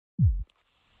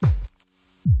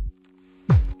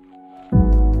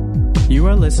You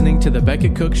are listening to The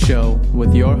Beckett Cook Show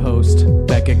with your host,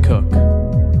 Beckett Cook.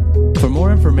 For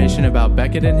more information about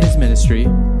Beckett and his ministry,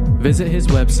 visit his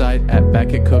website at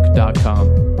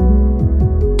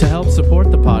beckettcook.com. To help support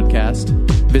the podcast,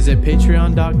 visit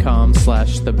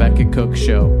patreon.com/The Beckett Cook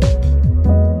Show.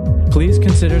 Please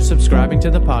consider subscribing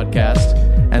to the podcast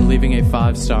and leaving a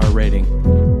 5-star rating.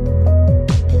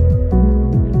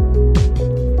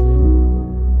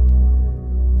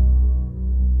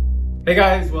 Hey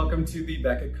guys, welcome to the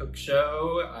Beckett Cook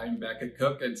Show. I'm Beckett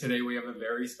Cook, and today we have a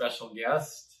very special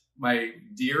guest, my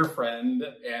dear friend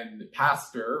and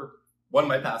pastor, one of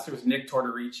my pastors, Nick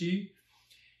Tortorici.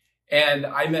 And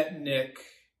I met Nick,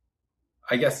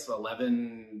 I guess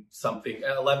 11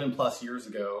 plus years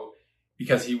ago,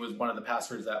 because he was one of the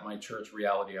pastors at my church,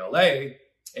 Reality LA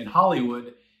in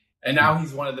Hollywood. And now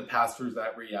he's one of the pastors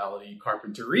at Reality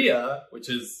Carpinteria, which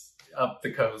is up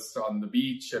the coast on the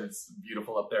beach, and it's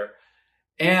beautiful up there.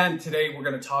 And today we're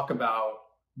going to talk about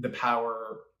the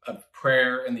power of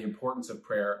prayer and the importance of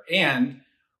prayer. And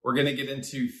we're going to get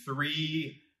into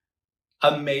 3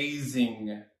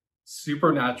 amazing,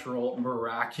 supernatural,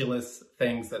 miraculous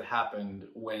things that happened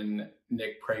when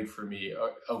Nick prayed for me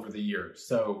over the years.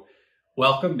 So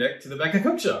welcome, Nick, to the Beckett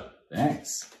Cook Show.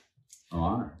 Thanks.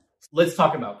 Honor. Let's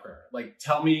talk about prayer. Like,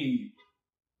 tell me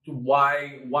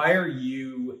why are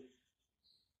you...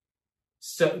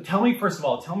 So tell me, first of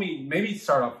all, maybe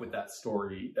start off with that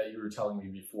story that you were telling me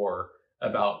before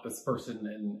about this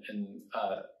person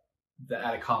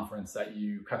at a conference that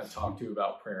you kind of talked to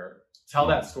about prayer. Tell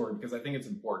that story, because I think it's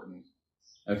important.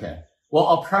 Okay. Well,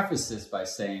 I'll preface this by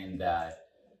saying that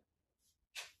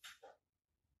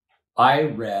I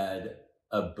read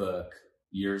a book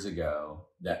years ago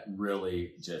that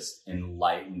really just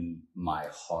enlightened my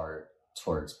heart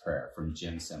towards prayer, from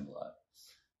Jim Cymbala.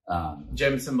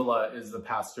 Jim Cymbala is the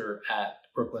pastor at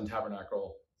Brooklyn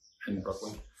Tabernacle in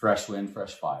Brooklyn. Fresh Wind,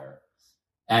 Fresh Fire.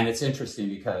 And it's interesting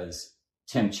because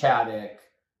Tim Chaddick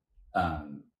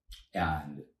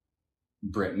and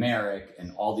Britt Merrick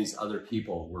and all these other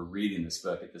people were reading this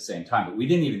book at the same time, but we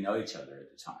didn't even know each other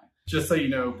at the time. Just so you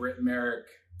know, Britt Merrick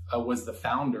was the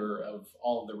founder of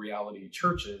all of the Reality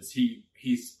churches.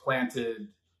 He's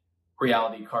planted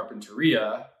Reality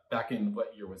Carpinteria back in,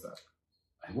 what year was that?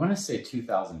 I want to say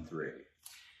 2003.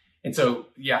 And so,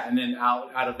 yeah, and then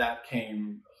out of that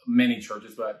came many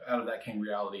churches, but out of that came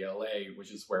Reality LA,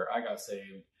 which is where I got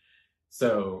saved.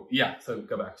 So, yeah, so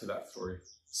go back to that story.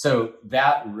 So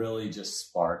that really just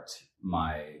sparked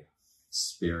my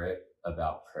spirit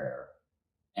about prayer.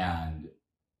 And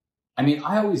I mean,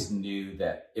 I always knew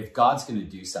that if God's going to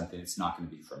do something, it's not going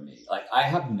to be for me. Like, I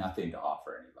have nothing to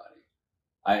offer anybody.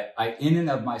 I in and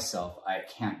of myself, I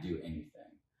can't do anything.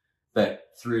 But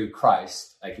through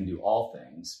Christ, I can do all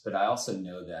things. But I also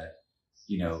know that,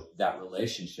 you know, that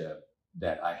relationship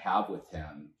that I have with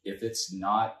him, if it's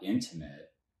not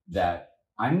intimate, that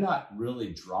I'm not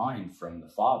really drawing from the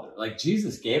Father. Like,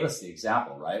 Jesus gave us the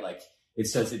example, right? Like, it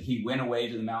says that he went away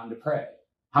to the mountain to pray.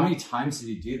 How many times did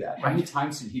he do that? How many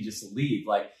times did he just leave?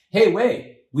 Like, hey,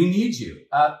 wait, we need you.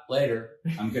 Later,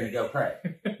 I'm going to go pray.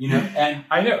 You know, and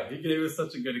I know he gave us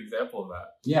such a good example of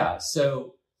that. Yeah.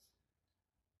 So,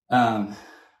 the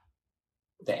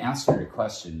answer to your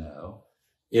question, though,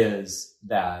 is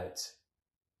that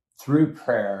through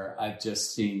prayer, I've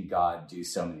just seen God do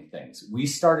so many things. We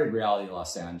started Reality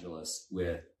Los Angeles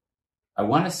with, I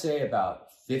want to say,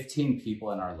 about 15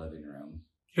 people in our living room.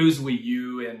 Who's we,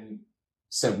 you, and...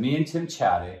 So me and Tim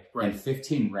Chaddick, right, and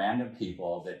 15 random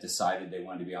people that decided they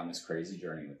wanted to be on this crazy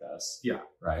journey with us. Yeah.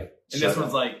 Right? And this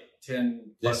was like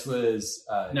 10... This was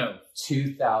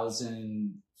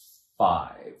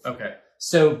 2005. Okay.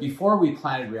 So before we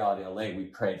planted Reality LA, we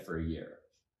prayed for a year.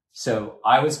 So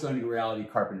I was going to Reality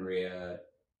Carpinteria,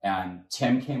 and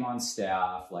Tim came on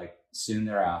staff like soon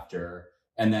thereafter.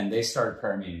 And then they started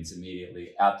prayer meetings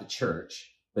immediately at the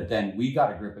church. But then we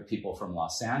got a group of people from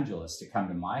Los Angeles to come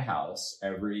to my house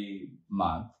every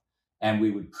month, and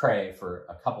we would pray for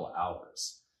a couple of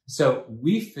hours. So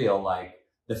we feel like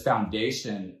the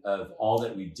foundation of all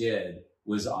that we did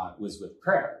was with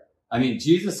prayer. I mean,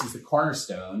 Jesus is the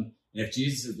cornerstone. And if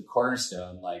Jesus is the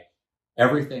cornerstone, like,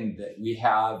 everything that we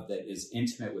have that is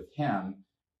intimate with him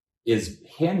is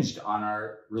hinged on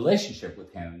our relationship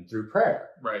with him through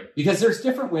prayer. Right. Because there's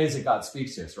different ways that God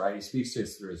speaks to us, right? He speaks to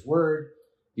us through his word.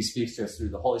 He speaks to us through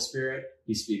the Holy Spirit.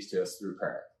 He speaks to us through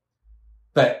prayer.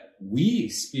 But we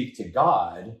speak to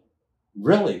God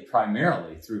really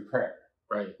primarily through prayer.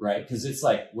 Right. Right. Because it's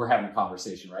like we're having a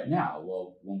conversation right now.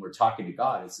 Well, when we're talking to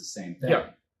God, it's the same thing.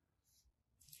 Yeah.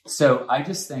 So I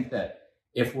just think that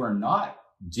if we're not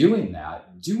doing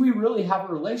that, do we really have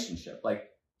a relationship? Like,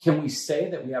 can we say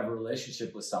that we have a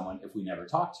relationship with someone if we never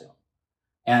talk to them?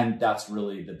 And that's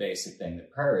really the basic thing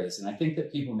that prayer is. And I think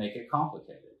that people make it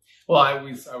complicated. Well, I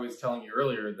was telling you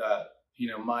earlier that,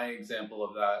 my example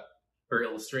of that or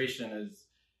illustration is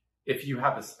if you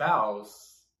have a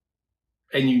spouse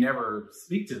and you never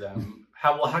speak to them,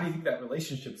 how do you think that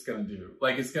relationship's going to do?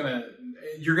 Like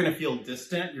you're going to feel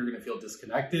distant. You're going to feel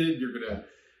disconnected. You're going to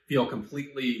feel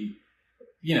completely,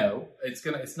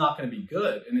 it's not going to be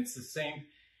good. And it's the same.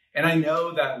 And I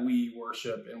know that we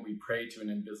worship and we pray to an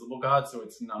invisible God, so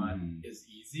it's not as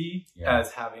easy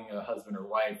as having a husband or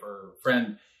wife or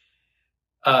friend,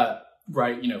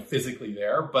 right? Physically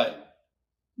there. But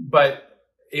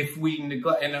if we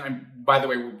neglect, and by the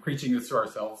way, we're preaching this to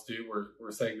ourselves too.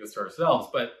 We're saying this to ourselves.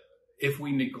 But if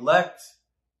we neglect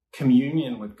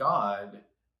communion with God,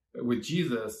 with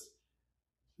Jesus,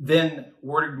 then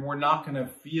we're not going to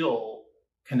feel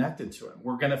connected to him.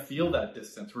 We're going to feel that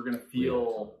distance. We're going to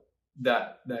feel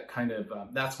that kind of,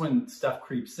 that's when stuff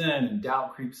creeps in and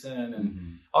doubt creeps in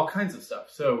and all kinds of stuff.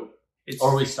 So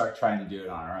or we start trying to do it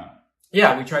on our own.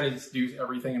 Yeah. We try to just do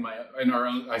everything in our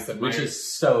own, which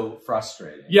is so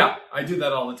frustrating. Yeah. I do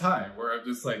that all the time where I'm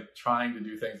just like trying to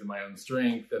do things in my own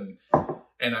strength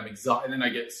and I'm exhausted, and then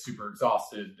I get super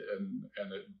exhausted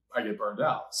and I get burned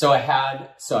out. So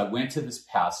I went to this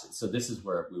passage. So this is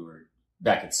where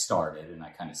Beckett started, and I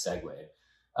kind of segued.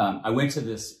 I went to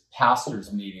this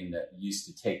pastor's meeting that used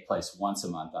to take place once a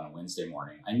month on a Wednesday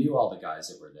morning. I knew all the guys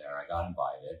that were there. I got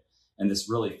invited, and this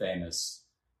really famous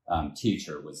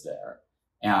teacher was there.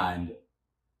 And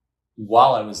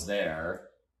while I was there,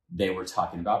 they were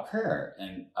talking about prayer,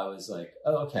 and I was like,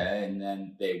 oh, okay. And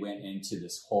then they went into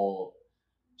this whole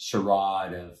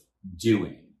charade of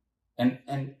doing.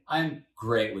 And I'm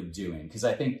great with doing, because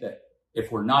I think that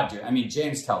if we're not doing,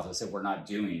 James tells us if we're not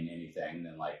doing anything,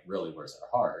 then like really where's our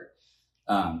heart?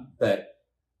 But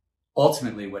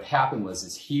ultimately what happened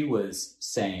is he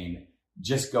saying,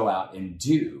 just go out and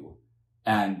do.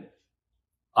 And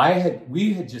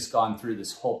we had just gone through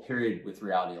this whole period with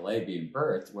Reality LA being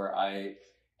birthed, where I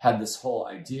had this whole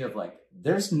idea of like,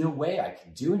 there's no way I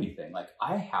can do anything. Like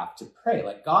I have to pray.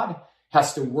 Like God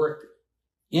has to work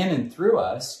in and through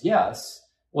us. Yes.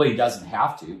 Well, he doesn't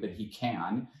have to, but he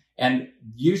can. And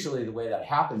usually the way that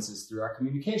happens is through our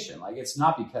communication. Like it's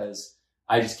not because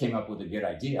I just came up with a good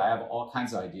idea. I have all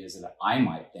kinds of ideas that I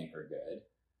might think are good,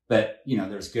 but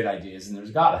there's good ideas and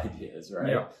there's God ideas,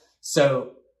 right? Yeah.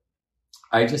 So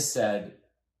I just said,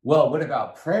 well, what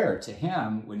about prayer to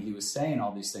him when he was saying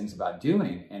all these things about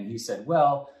doing? And he said,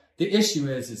 well, the issue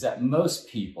is that most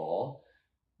people,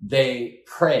 they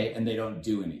pray and they don't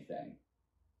do anything.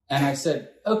 And I said,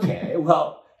 okay,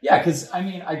 well, yeah, because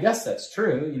I guess that's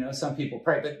true. Some people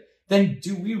pray, but then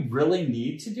do we really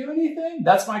need to do anything?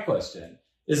 That's my question.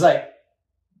 Is like,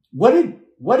 what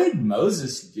did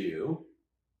Moses do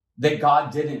that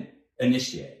God didn't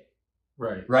initiate?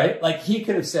 Right. Like he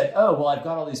could have said, oh, well, I've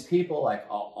got all these people, like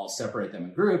I'll separate them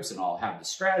in groups and I'll have the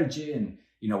strategy and,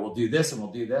 we'll do this and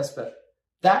we'll do this. But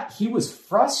that he was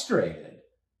frustrated.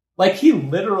 Like he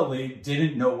literally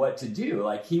didn't know what to do.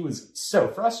 Like he was so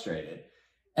frustrated.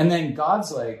 And then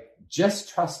God's like, just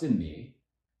trust in me.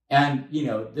 And,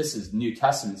 this is New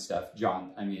Testament stuff,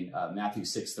 Matthew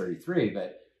 6:33,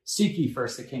 but seek ye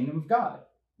first the kingdom of God.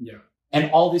 Yeah.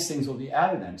 And all these things will be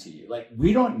added unto you. Like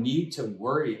we don't need to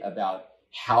worry about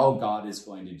how God is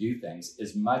going to do things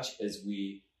as much as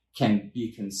we can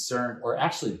be concerned or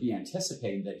actually be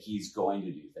anticipating that he's going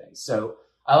to do things. So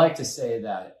I like to say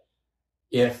that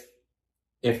if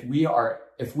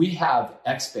we have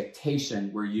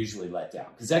expectation, we're usually let down,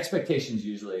 because expectation is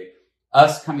usually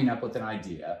us coming up with an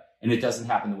idea and it doesn't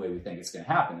happen the way we think it's going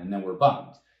to happen. And then we're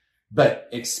bummed. But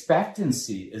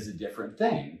expectancy is a different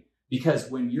thing, because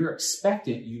when you're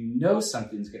expectant,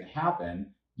 something's going to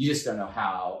happen. You just don't know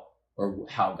how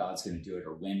God's going to do it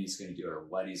or when he's going to do it or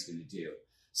what he's going to do.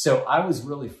 So I was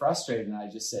really frustrated and I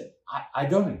just said, I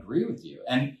don't agree with you.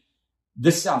 And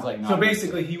this sounds like, so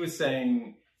basically he was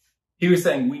saying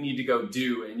we need to go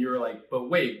do, and you were like, but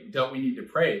wait, don't we need to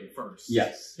pray first?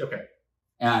 Yes. Okay.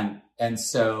 And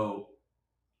so,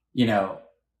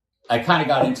 I kind of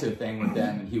got into a thing with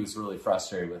them and he was really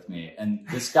frustrated with me. And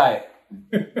this guy,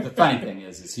 the funny thing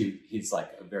is he's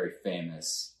like a very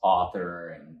famous author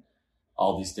and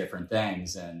all these different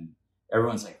things. And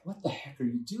everyone's like, what the heck are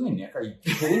you doing, Nick? Are you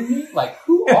kidding me? Like,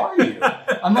 who are you?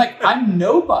 I'm like, I'm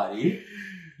nobody.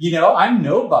 I'm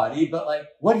nobody, but like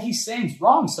what he's saying is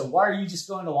wrong. So why are you just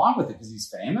going along with it? Because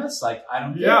he's famous? Like, I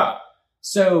don't know.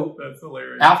 So that's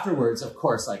hilarious. Afterwards, of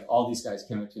course, like all these guys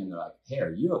came up to me and they're like, hey,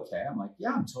 are you okay? I'm like,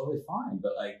 yeah, I'm totally fine.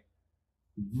 But like,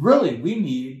 really, we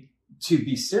need to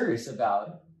be serious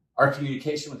about our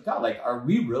communication with God. Like, are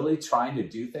we really trying to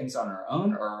do things on our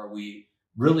own, or are we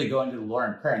really going to the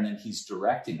Lord in prayer and then he's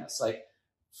directing us? Like,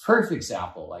 perfect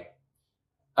example, like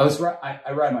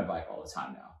I ride my bike all the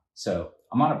time now. So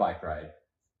I'm on a bike ride.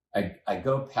 I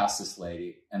go past this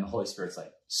lady and the Holy Spirit's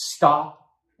like, stop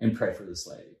and pray for this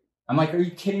lady. I'm like, are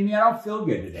you kidding me? I don't feel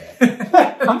good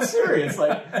today. I'm serious.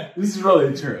 Like, this is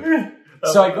really true.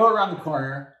 So I go around the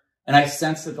corner and I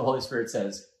sense that the Holy Spirit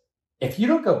says, if you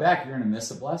don't go back, you're going to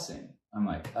miss a blessing. I'm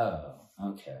like, oh,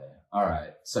 okay. All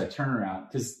right. So I turn around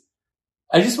because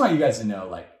I just want you guys to know,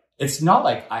 like, it's not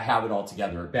like I have it all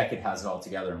together or Beckett has it all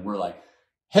together and we're like,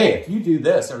 hey, if you do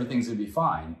this, everything's going to be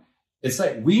fine. It's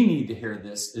like, we need to hear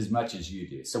this as much as you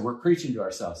do. So we're preaching to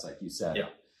ourselves, like you said. Yeah.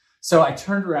 So I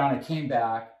turned around, I came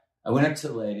back, I went up to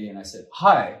the lady and I said,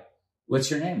 hi, what's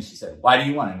your name? She said, why do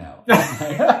you want to know?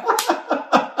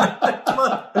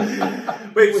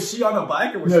 Wait, was she on a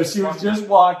bike or was no, she was just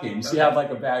walking. Okay. She had like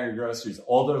a bag of groceries,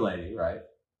 older lady, right?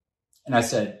 And I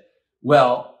said,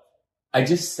 well, I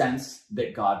just sense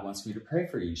that God wants me to pray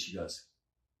for you. She goes,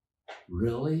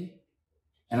 really?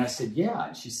 And I said, yeah.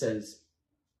 And she says,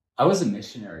 I was a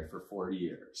missionary for 40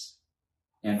 years.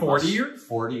 40 years?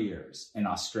 40 years in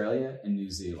Australia and New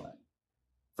Zealand.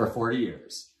 For 40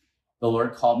 years. The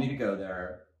Lord called me to go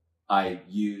there. I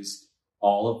used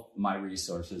all of my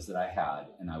resources that I had,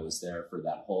 and I was there for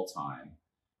that whole time.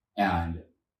 And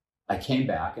I came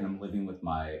back, and I'm living with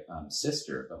my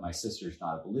sister, but my sister's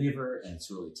not a believer, and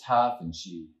it's really tough, and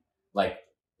she, like,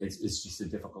 it's just a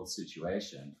difficult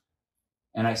situation.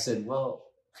 And I said, well,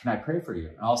 can I pray for you?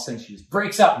 And all of a sudden she just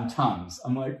breaks out in tongues.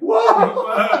 I'm like, whoa,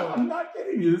 I'm not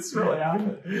kidding you. This really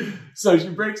happened. So she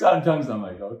breaks out in tongues. I'm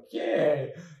like,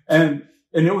 okay. And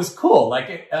it was cool. Like,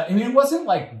 it wasn't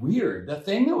like weird. The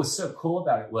thing that was so cool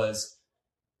about it was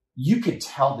you could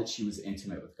tell that she was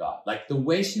intimate with God. Like, the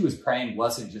way she was praying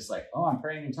wasn't just like, oh, I'm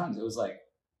praying in tongues. It was like,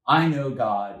 I know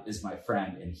God is my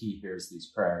friend and he hears these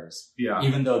prayers. Yeah.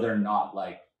 Even though they're not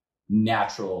like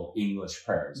natural English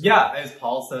prayers. Yeah, as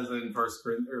Paul says in First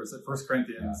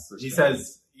Corinthians, he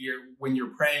says, when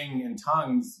you're praying in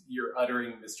tongues, you're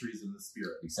uttering mysteries in the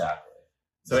Spirit. Exactly.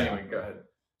 So anyway, go ahead.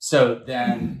 So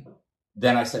then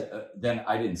I said, then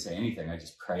I didn't say anything. I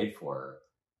just prayed for her,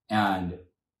 and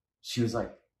she was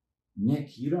like,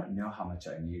 Nick, you don't know how much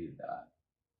I needed that.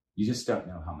 You just don't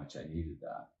know how much I needed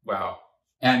that. Wow.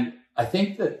 And I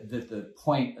think that the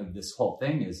point of this whole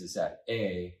thing is that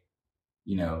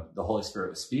the Holy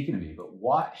Spirit was speaking to me,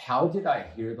 but how did I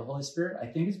hear the Holy Spirit? I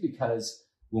think it's because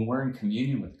when we're in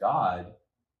communion with God,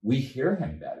 we hear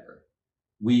him better.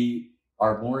 We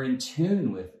are more in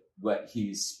tune with what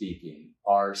he's speaking.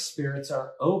 Our spirits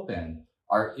are open.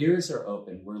 Our ears are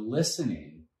open. We're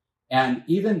listening. And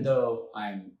even though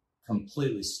I'm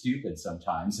completely stupid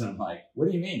sometimes, and I'm like,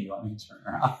 what do you mean? You want me to turn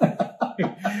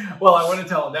around? Well, I want to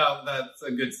tell now that's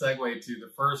a good segue to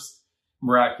the first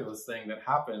miraculous thing that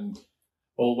happened.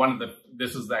 Well,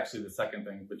 this was actually the second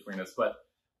thing between us, but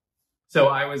so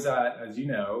I was as you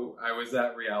know, I was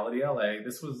at Reality LA.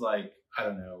 This was like, I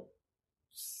don't know,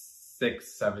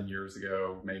 6-7 years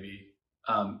ago, maybe.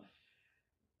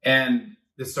 And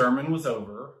the sermon was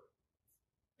over.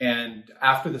 And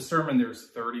after the sermon,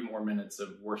 there's 30 more minutes of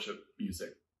worship music.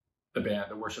 The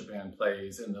worship band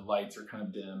plays and the lights are kind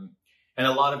of dim. And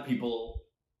a lot of people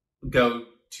go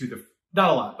to not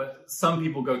a lot, but some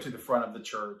people go to the front of the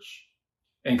church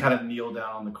and kind of kneel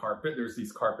down on the carpet. There's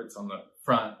these carpets on the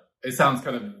front. It sounds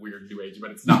kind of weird, New Age, but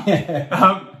it's not.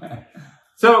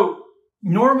 So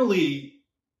normally,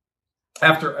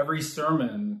 after every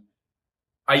sermon,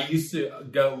 I used to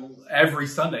go every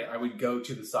Sunday. I would go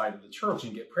to the side of the church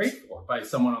and get prayed for by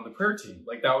someone on the prayer team.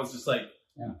 Like, that was just like,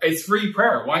 It's free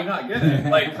prayer. Why not get it?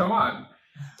 Like, come on.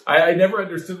 I never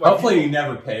understood why. Hopefully, you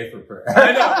never pay for prayer.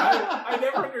 I know. I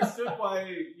never understood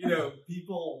why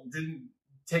people didn't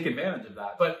take advantage of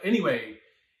that. But anyway,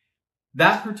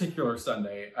 that particular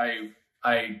Sunday,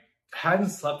 I hadn't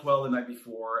slept well the night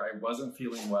before. I wasn't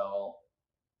feeling well.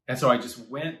 And so I just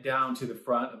went down to the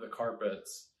front of the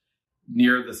carpets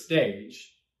near the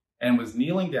stage and was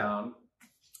kneeling down.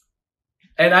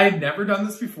 And I had never done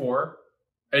this before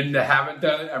and haven't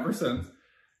done it ever since.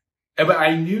 But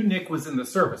I knew Nick was in the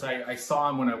service. I saw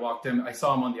him when I walked in. I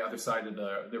saw him on the other side of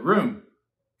the room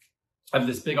of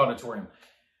this big auditorium.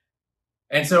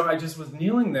 And so I just was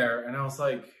kneeling there and I was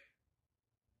like,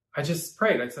 I just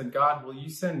prayed. I said, God, will you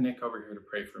send Nick over here to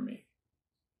pray for me?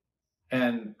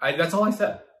 And that's all I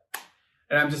said.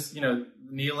 And I'm just,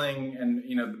 kneeling and,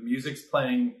 the music's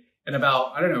playing. And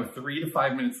about, 3 to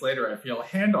 5 minutes later, I feel a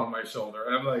hand on my shoulder.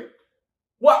 And I'm like,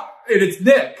 what? And it's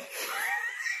Nick.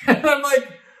 And I'm like,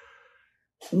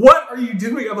 what are you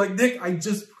doing? I'm like, Nick, I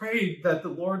just prayed that the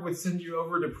Lord would send you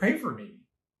over to pray for me.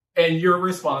 And your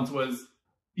response was,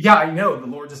 yeah, I know. The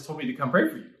Lord just told me to come pray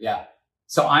for you. Yeah.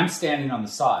 So I'm standing on the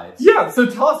sides. Yeah. So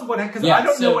tell us what, because I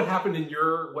don't know what happened in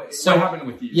what happened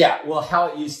with you. Yeah. Well, how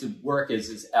it used to work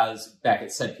is as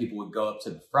Beckett said, people would go up to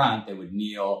the front, they would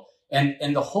kneel.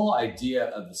 And the whole idea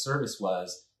of the service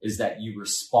is that you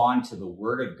respond to the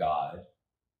word of God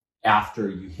after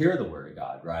you hear the word of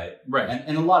God, right? Right.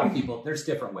 And a lot of people, there's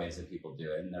different ways that people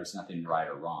do it, and there's nothing right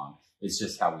or wrong. It's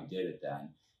just how we did it then.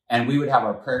 And we would have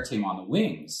our prayer team on the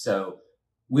wings. So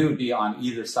we would be on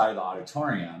either side of the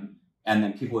auditorium, and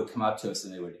then people would come up to us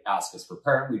and they would ask us for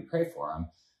prayer, and we'd pray for them.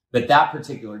 But that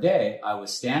particular day, I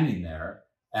was standing there,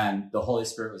 and the Holy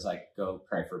Spirit was like, go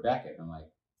pray for Beckett. And I'm like,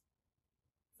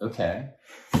 okay,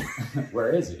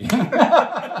 where is he? Because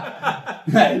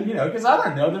I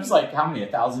don't know. There's like, how many,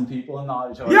 1,000 people in the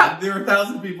auditorium? Yeah, there were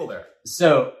 1,000 people there.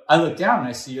 So I look down and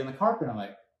I see you on the carpet. I'm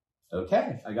like,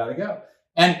 okay, I got to go.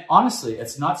 And honestly,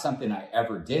 it's not something I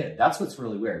ever did. That's what's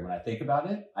really weird. When I think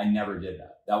about it, I never did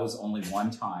that. That was only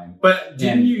one time. But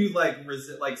didn't you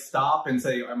stop and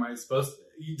say, am I supposed to?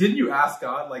 Didn't you ask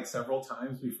God like several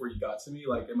times before you got to me?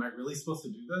 Like, am I really supposed to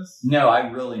do this? No, I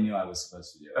really knew I was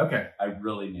supposed to do it. Okay. I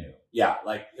really knew. Yeah.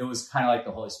 Like it was kind of like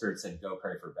the Holy Spirit said, go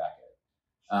pray for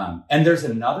Beckett. And there's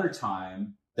another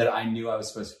time that I knew I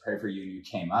was supposed to pray for you and you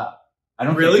came up. I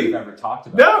don't think we've ever talked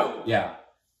about it. No. Yeah.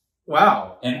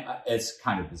 Wow. And it's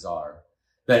kind of bizarre.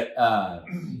 But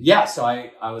so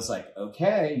I was like,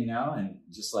 okay, and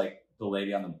just like the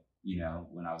lady on the,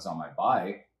 when I was on my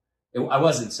bike, I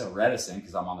wasn't so reticent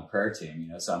because I'm on the prayer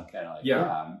team, so I'm kind of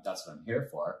like, that's what I'm here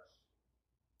for.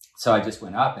 So I just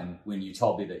went up, and when you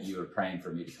told me that you were praying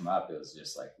for me to come up, it was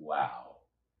just like, wow.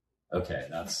 Okay,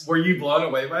 that's... Were you blown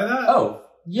away by that? Oh,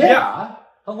 yeah.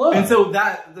 Hello. And so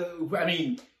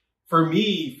for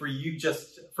me, for you,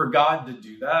 for God to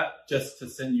do that, just to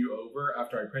send you over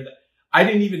after I prayed that, I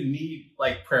didn't even need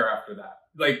like prayer after that.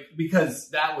 Like, because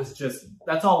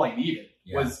that's all I needed.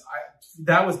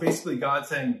 That was basically God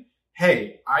saying,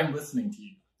 hey, I'm listening to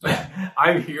you.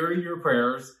 I'm hearing your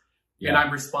prayers and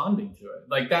I'm responding to it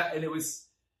like that. And it was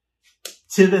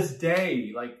to this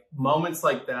day, like moments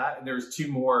like that. And there's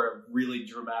one really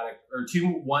dramatic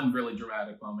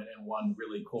moment and one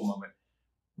really cool moment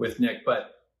with Nick,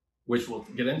 which we'll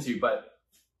get into, but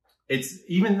it's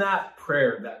even that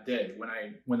prayer that day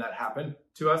when that happened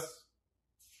to us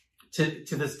to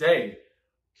this day,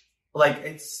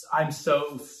 like I'm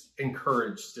so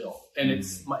encouraged still, and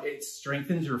it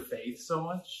strengthens your faith so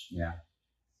much. Yeah.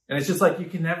 And it's just like, you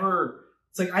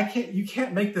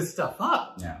can't make this stuff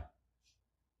up.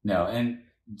 No. And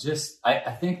just,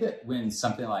 I think that when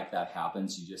something like that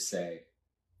happens, you just say,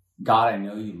 God, I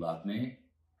know you love me.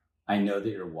 I know that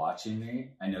you're watching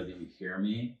me. I know that you hear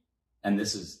me. And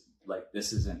this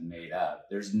isn't made up.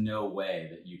 There's no way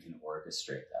that you can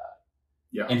orchestrate that.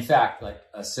 Yeah. In fact, like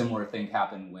a similar thing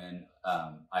happened when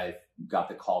I got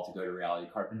the call to go to Reality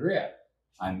Carpinteria.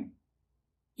 I'm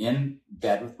in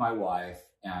bed with my wife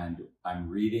and I'm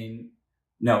reading.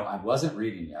 No, I wasn't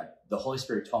reading yet. The Holy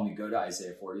Spirit told me, go to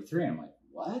Isaiah 43. And I'm like,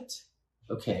 what?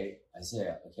 Okay,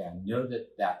 Isaiah. Okay, I know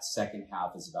that second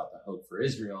half is about the hope for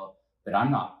Israel, but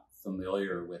I'm not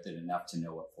familiar with it enough to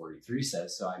know what 43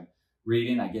 says. So I'm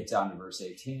reading, I get down to verse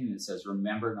 18 and it says,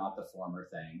 remember not the former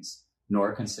things,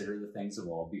 nor consider the things of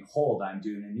old. Behold, I'm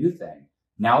doing a new thing.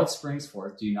 Now it springs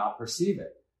forth. Do you not perceive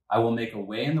it? I will make a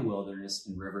way in the wilderness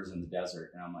and rivers in the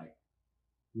desert. And I'm like,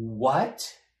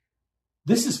 what?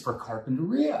 This is for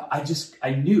Carpinteria.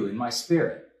 I knew in my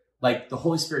spirit, like the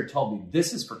Holy Spirit told me,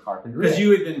 this is for Carpinteria. Because you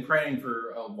had been praying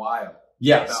for a while.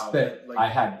 Yes, but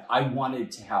I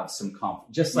wanted to have some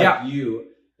confidence. Just like you,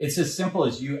 it's as simple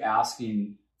as you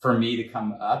asking for me to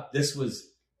come up. This was,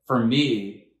 for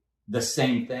me, the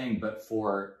same thing, but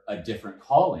for a different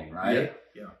calling, right?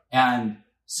 Yeah. And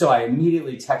so I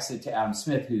immediately texted to Adam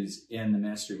Smith, who's in the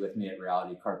ministry with me at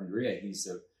Reality Carpinteria. He's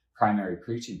the primary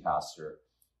preaching pastor.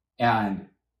 And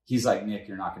he's like, Nick,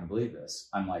 you're not going to believe this.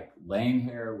 I'm like laying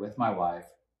here with my wife.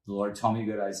 The Lord told me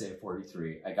to go to Isaiah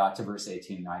 43. I got to verse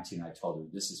 18, 19. I told her,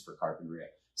 this is for Carpinteria.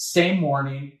 Same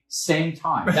morning, same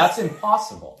time. That's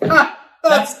impossible.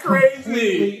 That's crazy.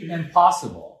 Completely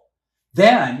impossible.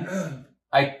 Then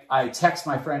I text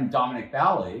my friend Dominic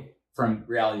Bally from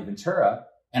Reality Ventura,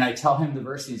 and I tell him the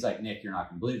verse. And he's like, Nick, you're not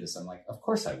going to believe this. I'm like, of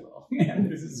course I will.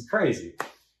 This is crazy.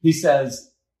 He says,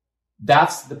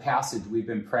 that's the passage we've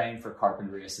been praying for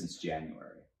Carpinteria since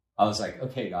January. I was like,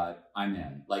 okay, God, I'm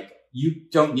in. Like, you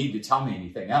don't need to tell me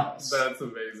anything else. That's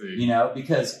amazing.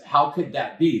 Because how could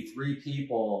that be? 3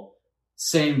 people,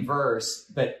 same verse,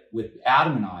 but with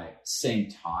Adam and I, same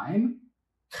time?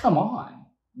 Come on.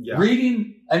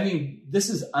 reading, I mean, this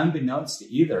is unbeknownst to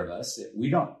either of us. We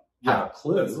don't have a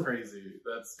clue. That's crazy.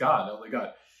 That's God, only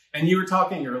God. And you were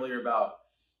talking earlier about,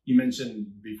 you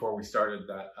mentioned before we started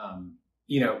that,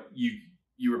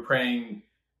 you were praying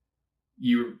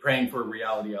for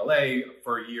Reality LA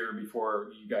for a year before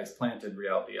you guys planted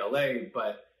Reality LA,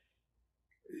 but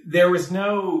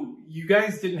you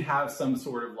guys didn't have some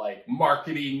sort of like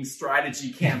marketing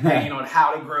strategy campaign on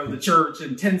how to grow the church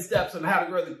and 10 steps on how to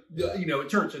grow a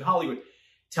church in Hollywood.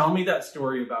 Tell me that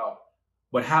story about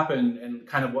what happened and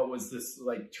kind of what was this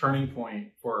like turning point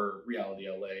for Reality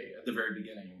LA at the very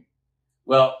beginning.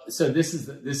 Well, so this is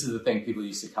the thing. People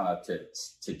used to come up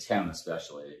to Tim,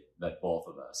 especially, but both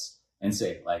of us, and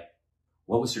say like,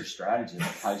 what was your strategy?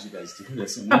 Like, how did you guys do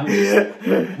this? And how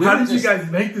did you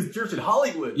guys make this church in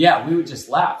Hollywood? Yeah, we would just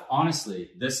laugh.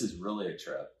 Honestly, this is really a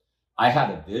trip. I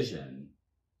had a vision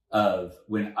of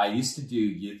when I used to do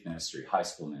youth ministry, high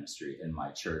school ministry in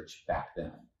my church back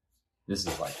then. This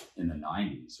is like in the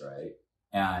 90s, right?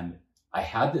 And I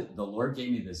had the Lord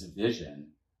gave me this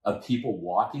vision of people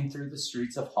walking through the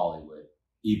streets of Hollywood,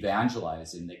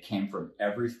 evangelizing, that came from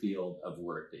every field of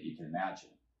work that you can imagine.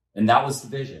 And that was the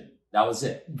vision. That was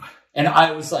it. And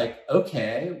I was like,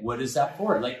 okay, what is that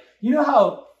for? Like, you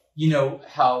know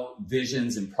how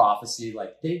visions and prophecy,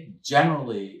 like they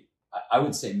generally, I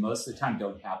would say most of the time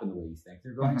don't happen the way you think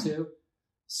they're going to.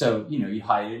 So, you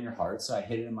hide it in your heart. So I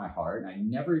hid it in my heart and I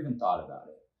never even thought about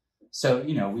it. So,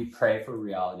 we pray for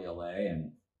Reality LA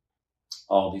and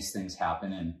all these things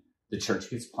happen and the church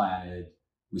gets planted.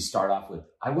 We start off with,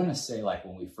 I want to say like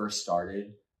when we first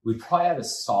started, we probably had a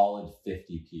solid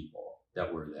 50 people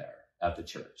that were there at the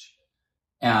church.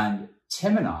 And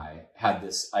Tim and I had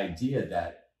this idea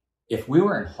that if we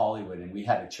were in Hollywood and we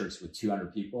had a church with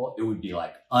 200 people, it would be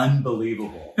like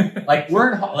unbelievable. Like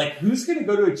who's going to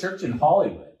go to a church in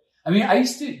Hollywood? I mean, I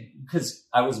used to, because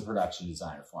I was a production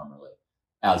designer formerly,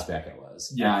 as Becca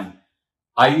was. Yeah. And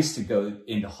I used to go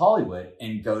into Hollywood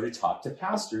and go to talk to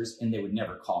pastors and they would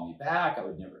never call me back.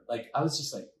 I was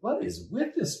just like, what is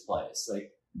with this place?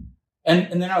 Like,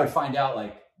 and then I would find out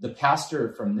like the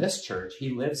pastor from this church, he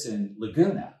lives in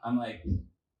Laguna. I'm like,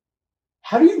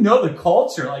 how do you know the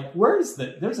culture? Like,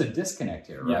 there's a disconnect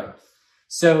here, right? Yeah.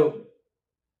 So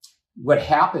what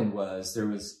happened was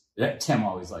Tim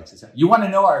always likes to say, you want to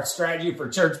know our strategy for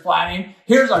church planning?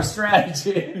 Here's our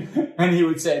strategy. And he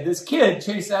would say, this kid,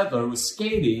 Chase Edler, was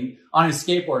skating on his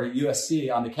skateboard at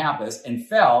USC on the campus and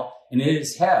fell and hit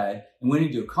his head and went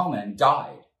into a coma and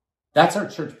died. That's our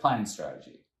church planning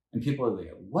strategy. And people are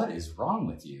like, what is wrong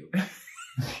with you?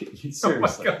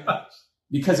 Seriously. Oh my gosh.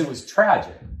 Because it was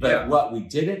tragic. But what we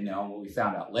didn't know, and what we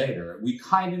found out later, we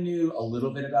kind of knew a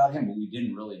little bit about him, but we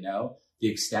didn't really know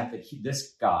the extent that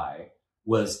this guy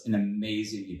was an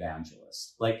amazing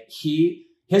evangelist. Like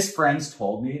his friends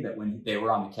told me that when they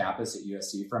were on the campus at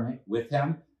USC with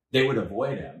him, they would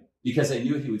avoid him because they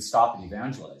knew he would stop and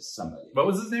evangelize somebody. What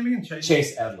was his name again?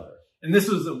 Chase Edler. And this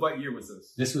was, what year was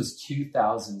this? This was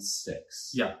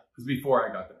 2006. Yeah, it was before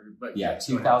I got there. But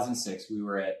 2006. We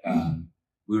were at,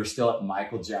 we were still at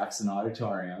Michael Jackson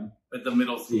Auditorium. At the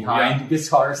middle school. Behind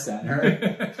Guitar Center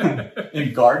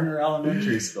in Gardner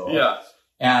Elementary School. Yeah.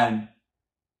 And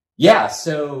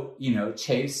so,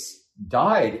 Chase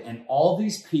died and all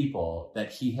these people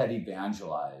that he had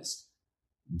evangelized,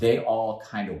 they all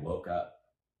kind of woke up.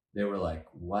 They were like,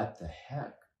 what the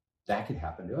heck? That could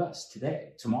happen to us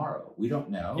today, tomorrow. We don't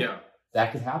know. Yeah.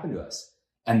 That could happen to us.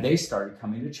 And they started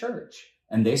coming to church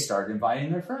and they started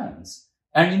inviting their friends.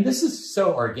 I mean, this is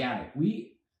so organic.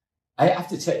 I have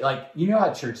to tell you, like,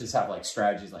 how churches have like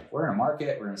strategies, like we're in a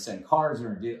market, we're going to send cards,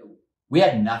 we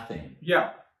had nothing.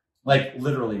 Yeah. Like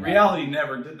literally nothing. Reality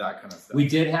never did that kind of stuff. We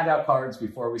did hand out cards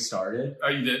before we started. Oh,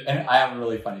 you did? And I have a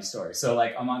really funny story. So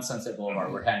like I'm on Sunset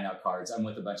Boulevard, we're handing out cards. I'm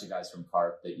with a bunch of guys from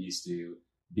CARP that used to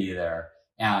be there.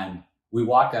 And we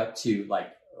walk up to like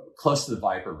close to the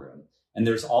Viper Room. And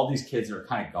there's all these kids that are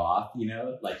kind of goth,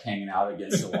 like hanging out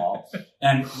against the wall.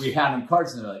 And we hand them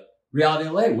cards and they're like, Reality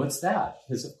LA, what's that?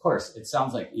 Because of course it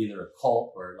sounds like either a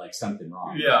cult or like something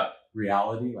wrong. Yeah.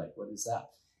 Reality, like what is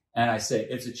that? And I say,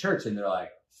 it's a church. And they're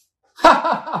like, ha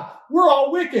ha ha, we're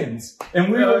all Wiccans.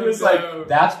 And we were just like,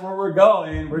 that's where we're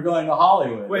going. We're going to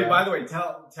Hollywood. Wait, by the way,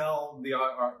 tell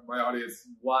my audience,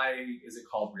 why is it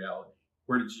called Reality?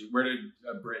 Where did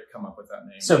Britt come up with that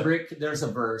name? So Britt, there's a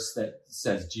verse that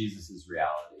says Jesus is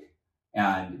reality.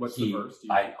 And what's the verse?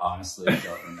 I honestly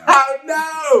don't remember.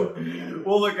 Oh no!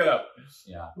 We'll look it up.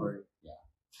 Yeah.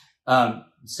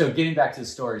 So getting back to the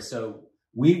story. So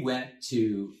we went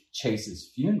to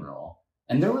Chase's funeral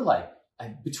and there were like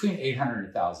between 800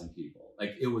 and 1,000 people.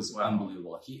 Like it was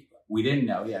unbelievable. We didn't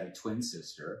know he had a twin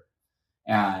sister.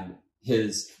 And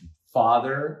his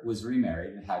father was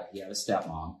remarried and he had a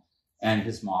stepmom, and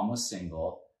his mom was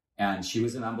single, and she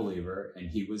was an unbeliever, and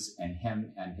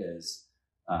him and his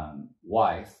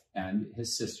wife and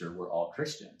his sister were all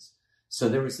Christians. So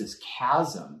there was this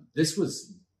chasm. This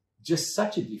was just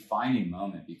such a defining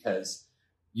moment, because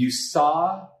you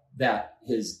saw that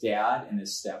his dad and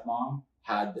his stepmom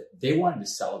they wanted to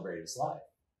celebrate his life,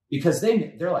 because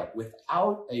they're like,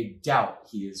 without a doubt,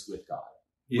 he is with God.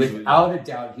 Without a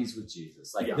doubt, he's with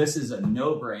Jesus. Like, this is a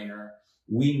no-brainer.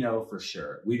 We know for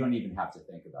sure. We don't even have to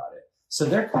think about it. So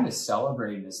they're kind of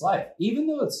celebrating his life, even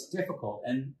though it's difficult.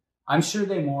 And I'm sure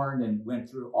they mourned and went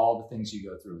through all the things you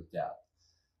go through with death.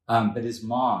 But his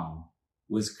mom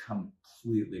was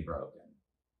completely broken.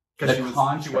 Because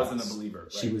she wasn't a believer.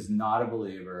 Right? She was not a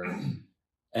believer.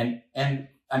 And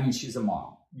I mean, she's a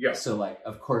mom. Yeah. So, like,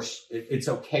 of course, it's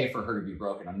okay for her to be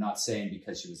broken. I'm not saying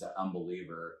because she was an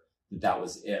unbeliever that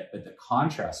was it. But the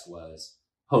contrast was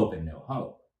hope and no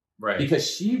hope. Right. Because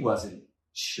she wasn't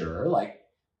sure. Like,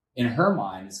 in her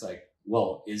mind, it's like,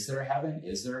 well, is there a heaven?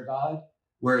 Is there a God?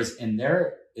 Whereas in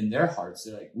their hearts,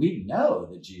 they're like, we know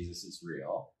that Jesus is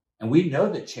real. And we know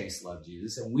that Chase loved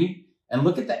Jesus. And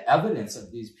look at the evidence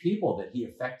of these people that he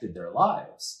affected their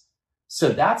lives. So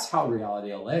that's how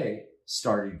Reality LA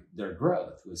started their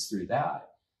growth, was through that.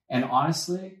 And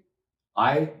honestly,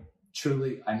 I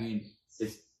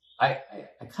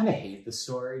kind of hate the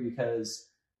story because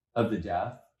of the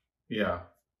death. Yeah.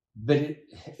 But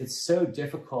it's so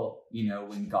difficult,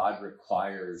 when God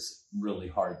requires really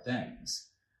hard things.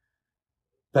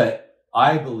 But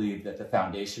I believe that the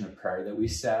foundation of prayer that we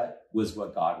set was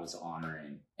what God was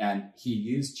honoring. And he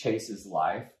used Chase's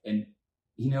life. And,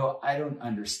 I don't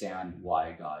understand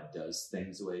why God does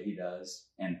things the way he does.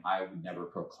 And I would never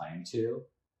proclaim to,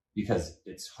 because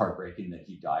it's heartbreaking that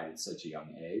he died at such a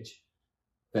young age.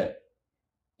 But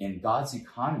in God's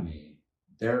economy,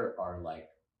 there are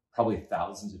probably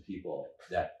thousands of people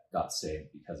that got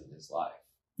saved because of his life.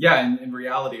 Yeah, and in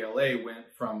Reality LA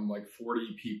went from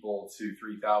 40 people to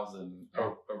 3,000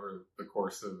 over the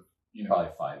course of,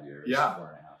 probably 5 years. Yeah. 4.5, 5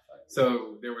 years.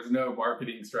 So there was no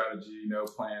marketing strategy, no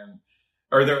plan.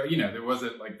 Or there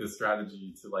wasn't this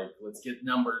strategy to let's get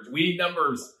numbers. We need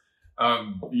numbers.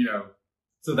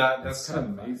 So that's kind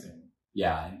of amazing.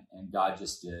 Yeah, and God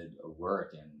just did a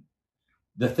work. And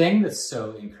the thing that's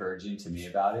so encouraging to me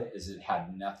about it is it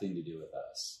had nothing to do with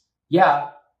us. Yeah,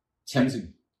 Tim's a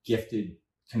gifted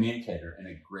communicator and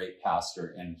a great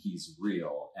pastor, and he's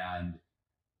real. And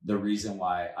the reason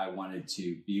why I wanted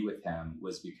to be with him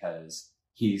was because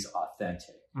he's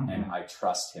authentic, and I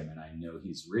trust him, and I know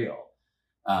he's real.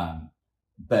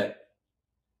 But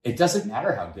it doesn't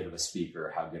matter how good of a speaker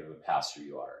or how good of a pastor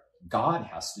you are. God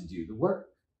has to do the work.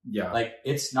 Yeah.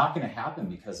 It's not going to happen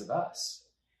because of us.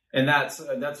 And that's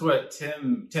what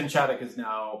Tim Chaddock is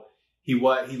now. He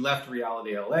left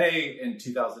Reality LA in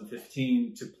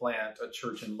 2015 to plant a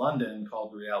church in London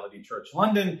called Reality Church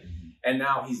London. Mm-hmm. And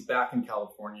now he's back in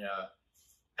California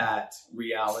at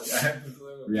Reality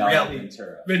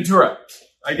Ventura.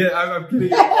 I'm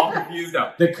getting all confused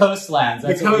now. The coastlands.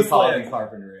 That's what we call it in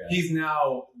Carpinteria. He's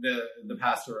now the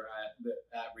pastor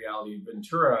at Reality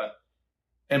Ventura.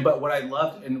 But what I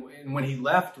loved, and when he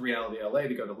left Reality LA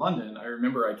to go to London, I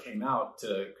remember I came out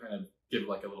to kind of give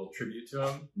a little tribute to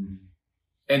him. Mm-hmm.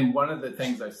 And one of the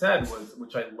things I said was,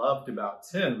 which I loved about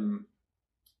Tim,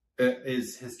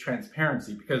 is his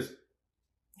transparency, because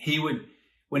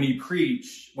when he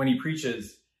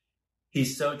preaches,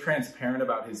 he's so transparent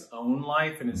about his own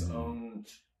life and his own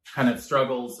kind of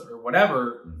struggles or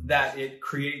whatever, that it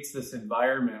creates this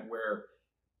environment where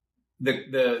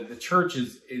the church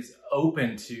is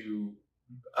open to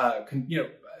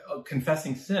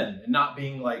confessing sin and not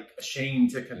being ashamed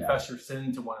to confess your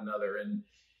sin to one another. And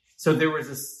so there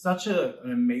was such an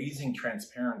amazing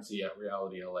transparency at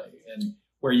Reality LA, and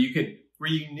where you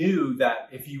knew that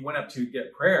if you went up to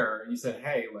get prayer and you said,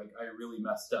 hey, I really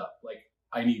messed up,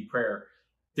 I need prayer,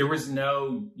 there was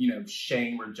no,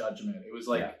 shame or judgment. It was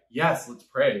yes, let's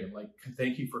pray. And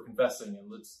thank you for confessing,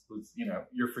 and let's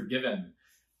you're forgiven.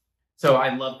 So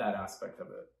I love that aspect of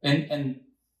it. And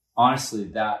honestly,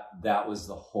 that was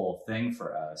the whole thing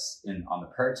for us on the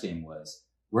prayer team was,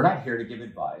 we're not here to give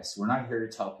advice. We're not here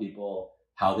to tell people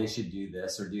how they should do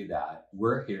this or do that.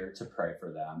 We're here to pray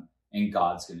for them, and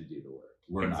God's going to do the work.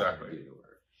 We're not going to do the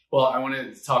work. Well, I want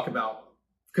to talk about,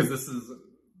 because this is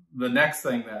the next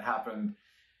thing that happened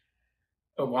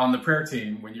on the prayer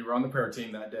team, when you were on the prayer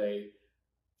team that day.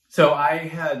 So I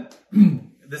had,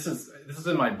 this is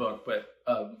in my book, but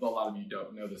a lot of you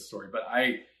don't know this story, but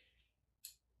I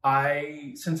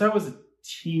since I was a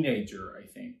teenager, I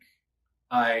think,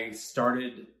 I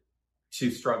started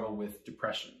to struggle with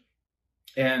depression.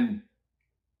 And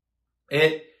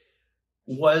it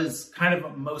was kind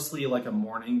of mostly like a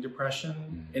morning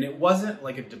depression. And it wasn't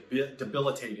like a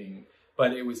debilitating,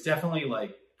 but it was definitely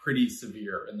like pretty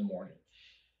severe in the morning.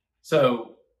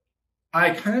 So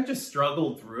I kind of just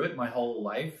struggled through it my whole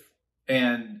life.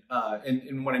 And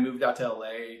when I moved out to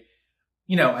LA,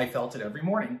 you know, I felt it every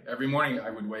morning. Every morning I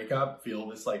would wake up, feel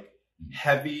this like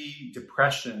heavy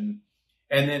depression.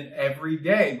 And then every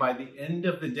day, by the end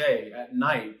of the day at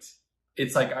night,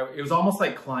 it's like, it was almost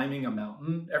like climbing a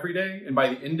mountain every day. And by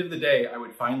the end of the day, I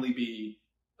would finally be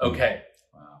okay.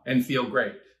 Wow. And feel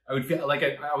great. I would feel like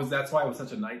that's why I was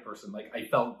such a night person. Like I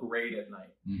felt great at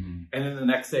night. And then the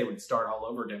next day would start all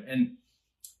over again. And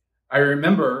I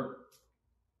remember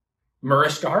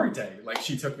Mariska Hargitay, like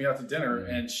she took me out to dinner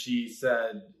and she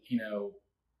said, you know,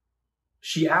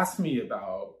 she asked me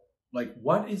about like,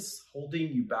 what is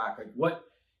holding you back? Like what,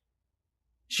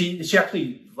 she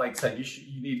actually like said,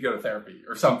 you need to go to therapy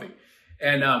or something.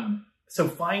 And so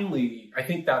finally, I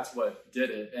think that's what did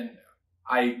it. And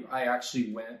I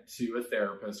actually went to a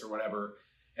therapist or whatever,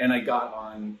 and I got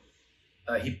on,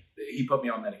 he put me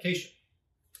on medication,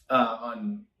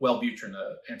 on Wellbutrin,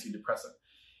 antidepressant.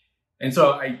 And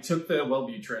so I took the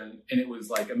Wellbutrin and it was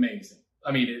like amazing.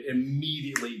 I mean, it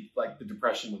immediately, like the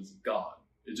depression was gone.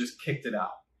 It just kicked it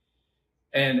out.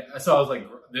 And so I was like,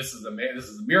 this is a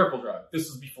miracle drug. This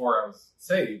was before I was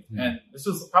saved. And this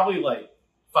was probably like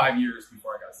 5 years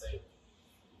before I got saved.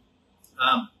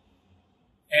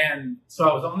 And so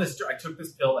I was on this, I took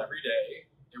this pill every day.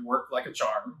 It worked like a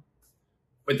charm.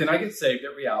 But then I get saved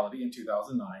at Reality in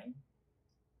 2009.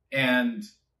 And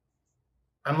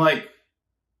I'm like,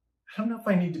 I don't know if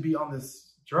I need to be on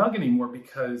this drug anymore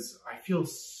because I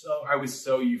was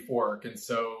so euphoric and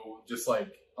so just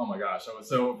like, oh my gosh, I was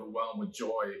so overwhelmed with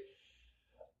joy.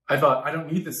 I thought, I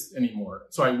don't need this anymore.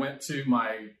 So I went to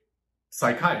my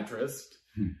psychiatrist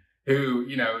who,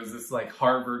 you know, is this like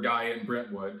Harvard guy in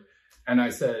Brentwood. And I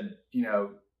said, you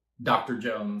know, Dr.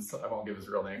 Jones, I won't give his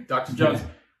real name, Dr. Jones,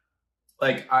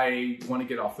 like, I want to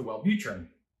get off the Wellbutrin.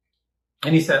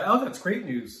 And he said, oh, that's great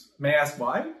news. May I ask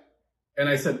why? And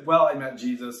I said, well, I met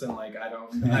Jesus and like, I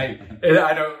don't. Wrong answer.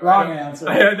 I know, wrong answer.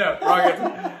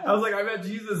 I was like, I met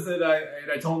Jesus and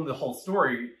I told him the whole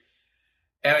story.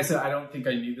 And I said, I don't think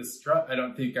I need this drug. I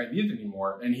don't think I need it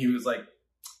anymore. And he was like,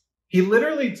 he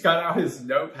literally got out his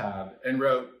notepad and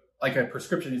wrote like a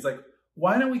prescription. He's like,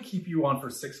 why don't we keep you on for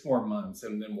 6 more months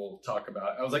and then we'll talk about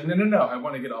it. I was like, no, I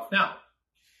want to get off now.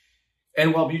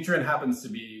 And Wellbutrin happens to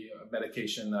be a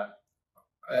medication that,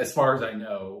 as far as I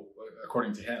know,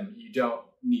 according to him, you don't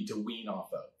need to wean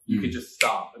off of. You could just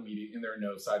stop immediately and there are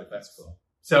no side effects.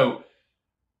 So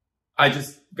I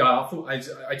just got off.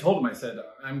 I told him, I said,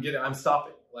 I'm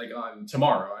stopping like on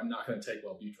tomorrow. I'm not going to take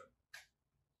Wellbutrin.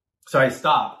 So I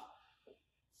stopped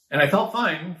and I felt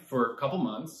fine for a couple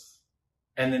months.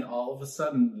 And then all of a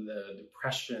sudden the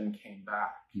depression came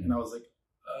back and I was like,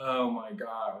 oh my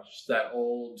gosh, that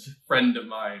old friend of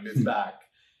mine is back.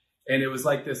 And it was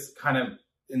like this kind of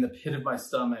in the pit of my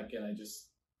stomach. And I just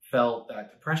felt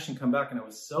that depression come back. And I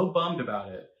was so bummed about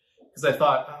it because I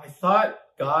thought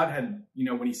God had, you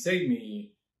know, when he saved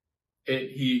me,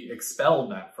 he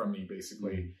expelled that from me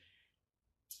basically.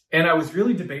 And I was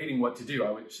really debating what to do.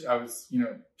 I was, you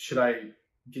know,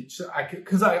 because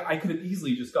I could have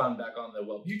easily just gone back on the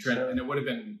Wellbutrin and it would have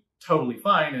been totally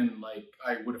fine. And like,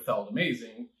 I would have felt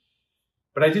amazing,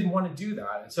 but I didn't want to do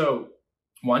that. And so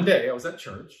one day I was at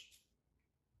church.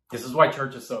 This is why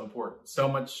church is so important. So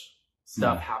much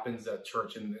stuff happens at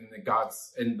church and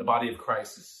the body of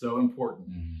Christ is so important.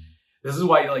 This is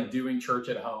why like doing church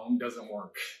at home doesn't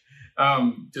work.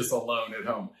 Just alone at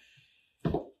home,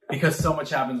 because so much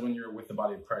happens when you're with the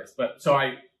body of Christ. But so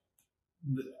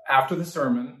after the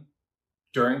sermon,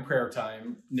 during prayer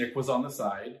time, Nick was on the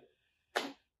side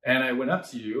and I went up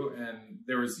to you and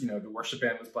there was, you know, the worship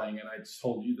band was playing and I just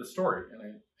told you the story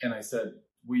and I said,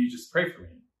 will you just pray for me?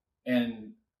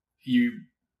 And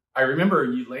I remember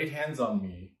you laid hands on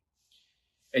me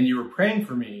and you were praying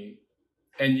for me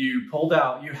and you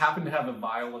happened to have a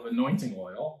vial of anointing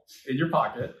oil in your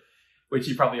pocket, which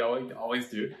you probably always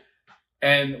do.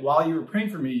 And while you were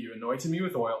praying for me, you anointed me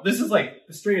with oil. This is like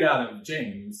straight out of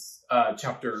James,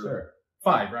 chapter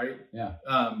 5, right? Yeah.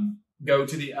 Go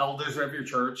to the elders of your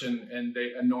church and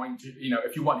they anoint you. You know,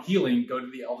 if you want healing, go to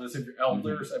the elders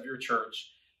of your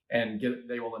church and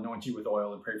they will anoint you with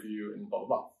oil and pray for you and blah, blah,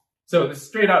 blah. So this is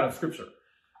straight out of scripture,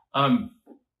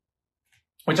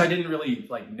 which I didn't really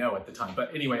like know at the time.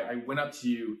 But anyway, I went up to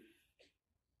you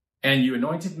and you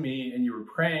anointed me and you were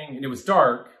praying and it was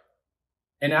dark.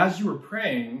 And as you were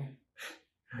praying,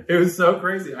 it was so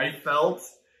crazy. I felt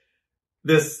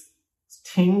this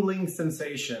tingling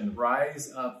sensation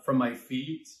rise up from my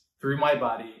feet, through my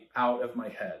body, out of my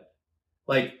head.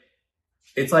 Like,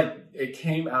 it's like it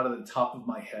came out of the top of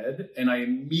my head, and I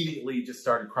immediately just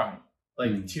started crying.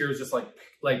 Like tears just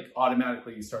like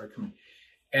automatically started coming.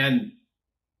 And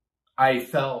I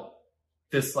felt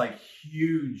this like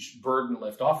huge burden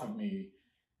lift off of me.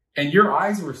 And your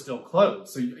eyes were still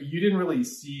closed. So you didn't really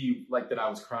see like that I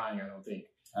was crying, I don't think.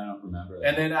 I don't remember that.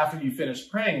 And then after you finished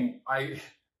praying,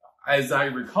 as I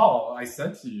recall, I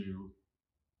said to you,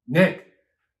 Nick,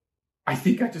 I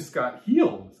think I just got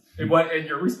healed. And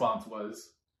your response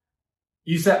was,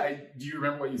 you said, do you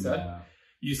remember what you said? Yeah.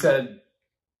 You said,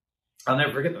 I'll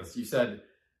never forget this. You said,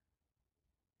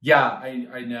 yeah,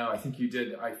 I know. I think you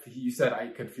did. You said I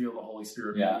could feel the Holy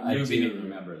Spirit. Yeah, I do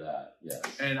remember that. Yes.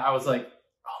 And I was like,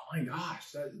 oh my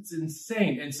gosh, that's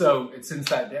insane. And so since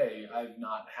that day, I've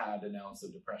not had an ounce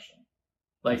of depression.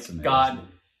 Like God,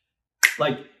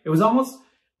 like it was almost,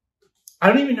 I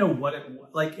don't even know what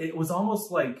it was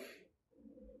almost like,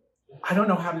 I don't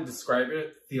know how to describe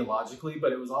it theologically,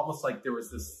 but it was almost like there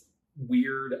was this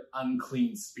weird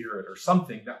unclean spirit or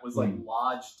something that was like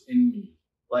lodged in me,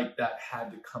 like that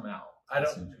had to come out.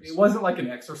 It wasn't like an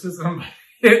exorcism.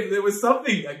 It was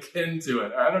something akin to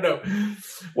it. I don't know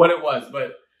what it was,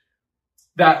 but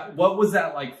what was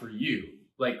that like for you?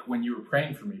 Like when you were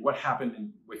praying for me, what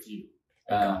happened with you?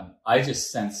 I just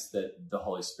sensed that the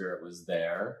Holy Spirit was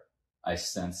there. I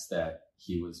sensed that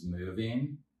he was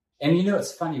moving. And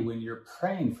it's funny when you're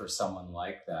praying for someone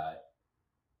like that,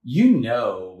 you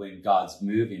know when God's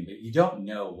moving, but you don't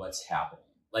know what's happening.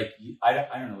 Like, I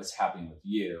don't know what's happening with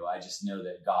you. I just know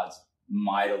that God's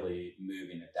mightily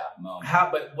moving at that moment.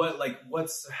 How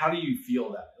do you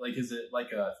feel that? Like, is it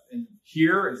like in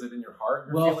here? Is it in your heart?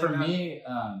 Well, for me,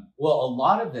 a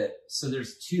lot of it, so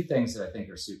there's two things that I think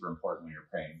are super important when you're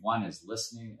praying. One is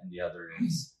listening, and the other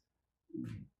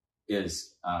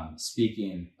is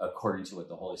speaking according to what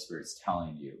the Holy Spirit's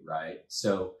telling you, right?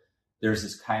 So there's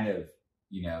this kind of,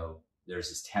 there's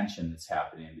this tension that's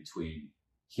happening between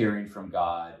hearing from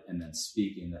God and then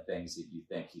speaking the things that you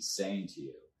think he's saying to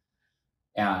you.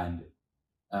 And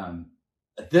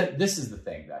this is the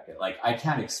thing, Becca. Like, I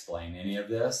can't explain any of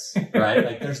this, right?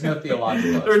 Like, there's no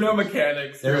theological. There are no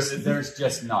mechanics. There's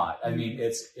just not. I mean,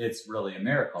 it's really a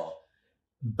miracle.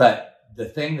 But the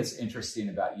thing that's interesting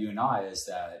about you and I is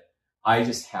that I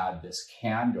just had this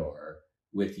candor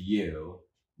with you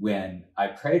when I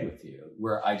prayed with you,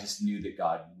 where I just knew that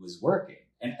God was working.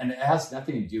 And it has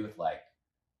nothing to do with like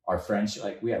our friendship.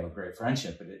 Like, we have a great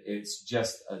friendship, but it's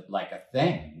just like a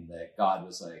thing that God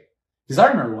was like, because I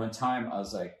remember one time I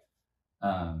was like,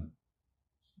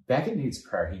 Beckett needs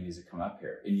prayer. He needs to come up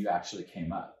here. And you actually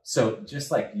came up. So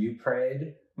just like you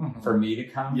prayed for me to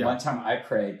come, one time I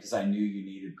prayed because I knew you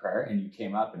needed prayer, and you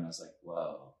came up, and I was like,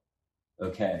 whoa.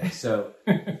 Okay. So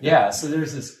so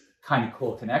there's this kind of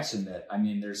cool connection that, I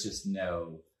mean, there's just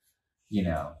no,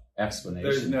 explanation.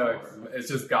 There's no, it's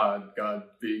just God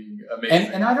being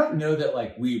amazing. And I don't know that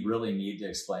like we really need to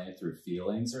explain it through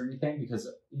feelings or anything, because,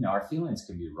 our feelings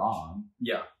can be wrong.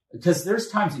 Yeah. Because there's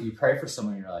times that you pray for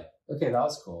someone and you're like, okay, that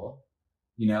was cool,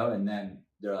 and then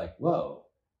they're like, whoa,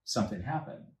 something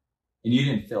happened, and you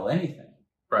didn't feel anything.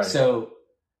 Right. So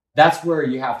that's where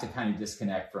you have to kind of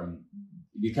disconnect from,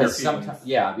 because sometimes,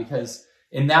 because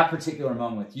in that particular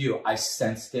moment with you, I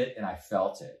sensed it and I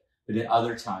felt it, but in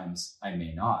other times I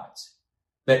may not.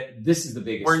 But this is the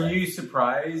biggest thing. Were you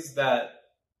surprised that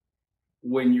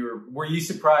were you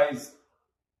surprised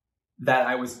that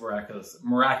I was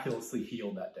miraculously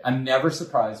healed that day? I'm never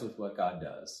surprised with what God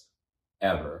does,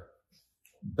 ever.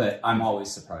 But I'm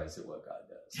always surprised at what God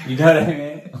does. You know what I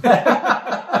mean?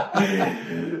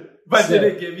 But did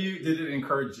it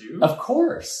encourage you? Of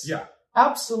course. Yeah.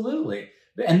 Absolutely.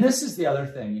 And this is the other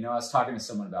thing, I was talking to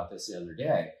someone about this the other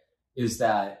day, is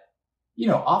that,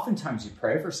 oftentimes you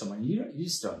pray for someone, you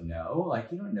just don't know.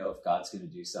 Like, you don't know if God's going to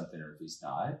do something or if he's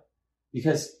not,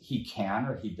 because he can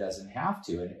or he doesn't have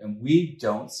to. And we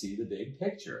don't see the big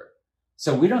picture.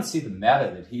 So we don't see the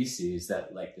meta that he sees,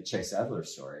 that like the Chase Edler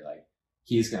story, like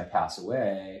he's going to pass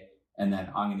away and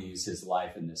then I'm going to use his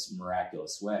life in this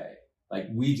miraculous way. Like,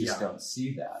 we just don't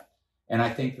see that. And I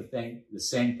think the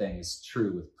same thing is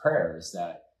true with prayer, is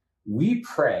that we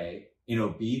pray in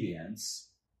obedience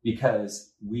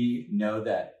because we know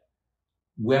that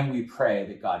when we pray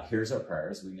that God hears our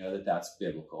prayers. We know that that's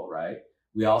biblical, right?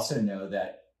 We also know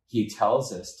that he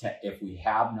tells us to, if we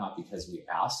have not because we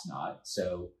ask not.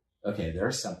 So, okay,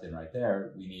 there's something right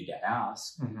there. We need to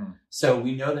ask. Mm-hmm. So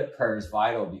we know that prayer is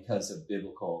vital because of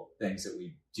biblical things that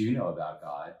we do know about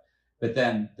God. But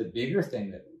then the bigger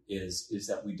thing that is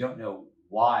that we don't know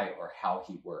why or how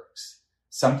he works.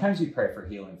 sometimes you pray for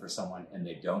healing for someone and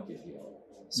they don't get healed.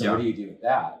 So Yeah. what do you do with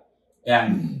that?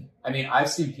 And I mean,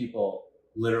 I've seen people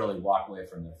literally walk away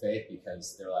from their faith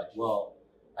because they're like, well,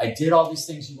 I did all these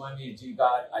things you wanted me to do,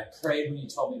 God. I prayed when you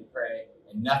told me to pray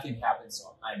and nothing happened,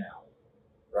 so I'm out.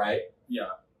 Right? Yeah.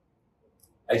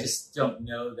 I just don't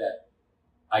know that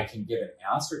I can give an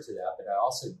answer to that, but I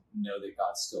also know that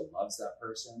God still loves that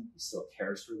person. He still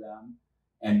cares for them.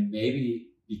 And maybe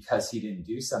because he didn't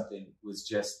do something was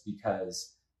just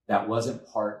because that wasn't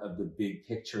part of the big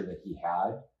picture that he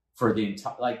had for the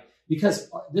entire, because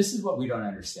this is what we don't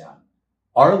understand.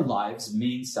 Our lives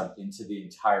mean something to the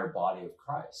entire body of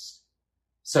Christ.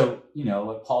 So,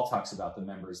 what Paul talks about, the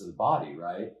members of the body,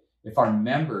 right? If our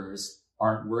members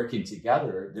aren't working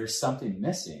together, there's something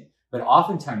missing. But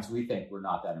oftentimes we think we're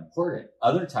not that important.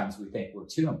 Other times we think we're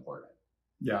too important.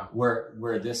 Yeah.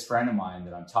 Where this friend of mine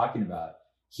that I'm talking about,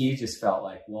 he just felt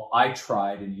like, well, I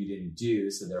tried and you didn't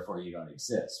do, so therefore you don't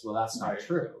exist. Well, that's not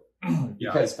true.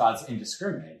 Because God's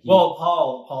indiscriminate.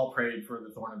 Paul prayed for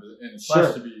the thorn in his flesh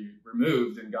Sure. to be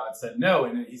removed, and God said no.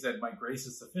 And he said, my grace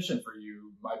is sufficient for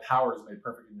you. My power is made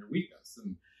perfect in your weakness.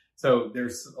 And so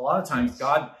there's a lot of times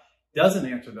God doesn't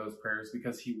answer those prayers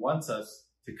because he wants us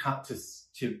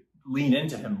to lean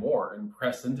into him more and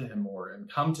press into him more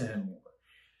and come to him more.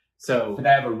 So, but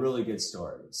I have a really good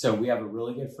story. So we have a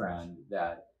really good friend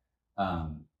that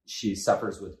she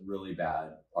suffers with really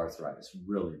bad arthritis,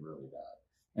 really, really bad.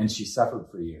 And she suffered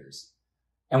for years.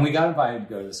 And we got invited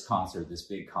to go to this concert, this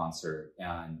big concert.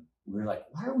 And we were like,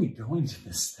 why are we going to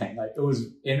this thing? Like, it was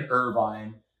in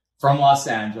Irvine from Los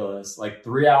Angeles,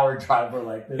 3-hour drive. We're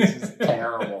like, this is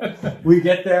terrible. We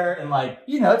get there and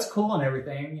it's cool and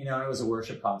everything, it was a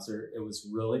worship concert. It was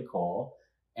really cool.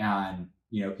 And,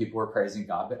 people were praising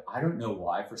God, but I don't know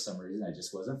why, for some reason, I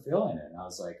just wasn't feeling it. And I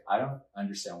was like, I don't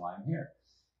understand why I'm here.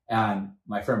 And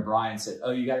my friend Brian said,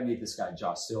 oh, you got to meet this guy,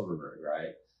 Josh Silverberg,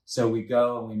 right? So we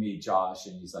go and we meet Josh,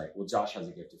 and he's like, well, Josh has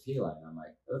a gift of healing. And I'm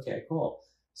like, okay, cool.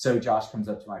 So Josh comes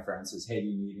up to my friend and says, hey, do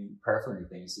you need any prayer for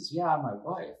anything? He says, yeah, my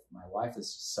wife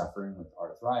is suffering with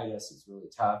arthritis. It's really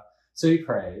tough. So he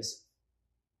prays.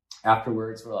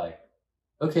 Afterwards, we're like,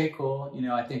 okay, cool.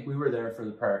 I think we were there for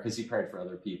the prayer because he prayed for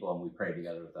other people and we prayed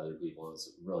together with other people. It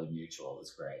was really mutual. It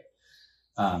was great.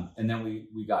 And then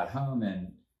we got home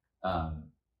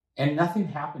and nothing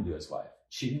happened to his wife.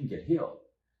 She didn't get healed.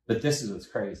 But this is what's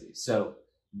crazy. So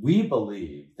we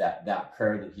believe that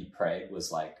prayer that he prayed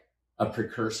was like a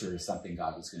precursor to something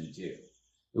God was going to do.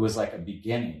 It was like a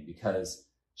beginning because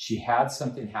she had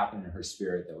something happen in her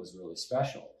spirit that was really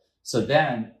special. So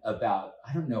then about,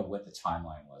 I don't know what the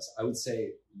timeline was. I would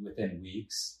say within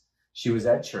weeks, she was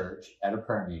at church at a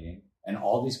prayer meeting and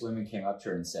all these women came up to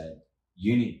her and said,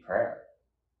 you need prayer.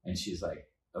 And she's like,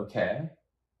 okay.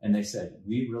 And they said,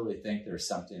 we really think there's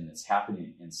something that's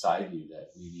happening inside you that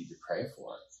we need to pray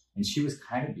for. And she was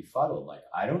kind of befuddled, like,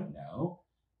 I don't know.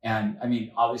 And I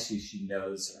mean, obviously she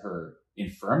knows her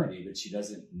infirmity, but she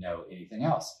doesn't know anything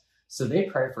else. So they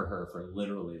pray for her for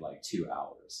literally 2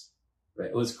 hours. Right?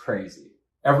 It was crazy.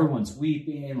 Everyone's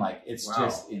weeping, it's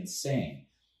just insane.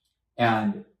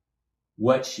 And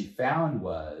what she found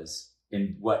was,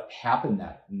 and what happened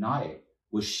that night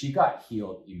was she got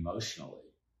healed emotionally.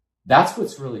 That's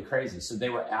what's really crazy. So they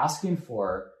were asking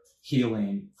for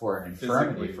healing for an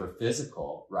infirmity, for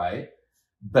physical, right?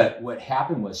 But what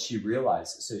happened was she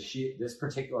realized, this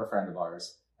particular friend of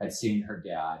ours had seen her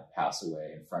dad pass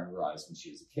away in front of her eyes when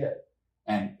she was a kid.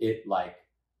 And it,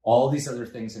 all these other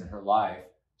things in her life,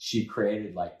 she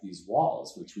created these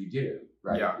walls, which we do,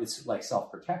 right? Yeah. It's like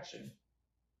self-protection.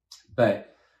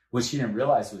 But what she didn't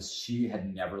realize was she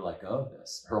had never let go of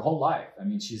this her whole life. I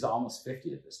mean, she's almost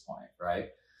 50 at this point, right?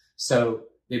 So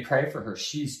they pray for her.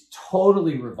 She's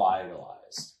totally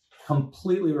revitalized,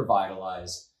 completely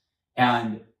revitalized.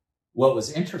 And what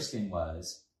was interesting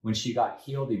was when she got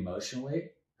healed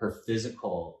emotionally, her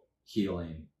physical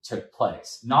healing took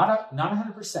place. Not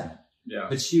 100%,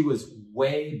 but she was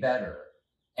way better.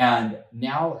 And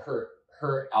now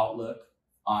her outlook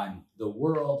on the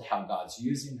world, how God's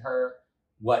using her,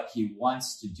 what he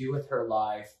wants to do with her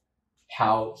life,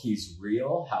 how he's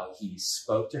real, how he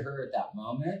spoke to her at that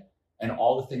moment, and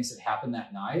all the things that happened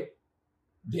that night,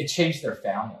 it changed their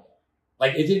family.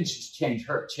 It didn't just change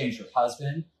her, it changed her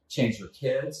husband, changed her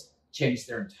kids, changed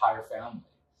their entire family.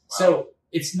 Wow. So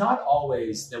it's not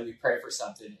always that we pray for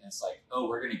something and it's like, oh,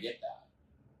 we're going to get that.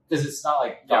 Because it's not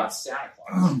like God's Santa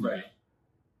Claus. Right.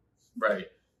 Right.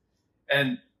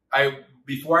 And I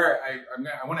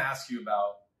want to ask you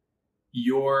about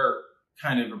your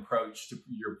kind of approach to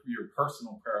your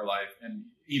personal prayer life and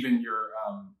even your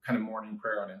kind of morning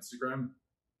prayer on Instagram.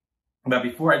 But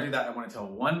before I do that, I want to tell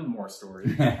one more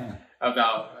story.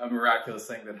 about a miraculous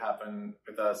thing that happened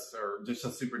with us, or just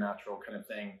a supernatural kind of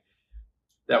thing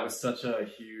that was such a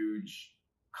huge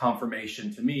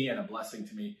confirmation to me and a blessing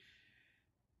to me.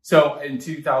 So in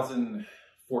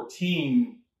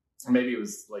 2014, or maybe it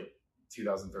was like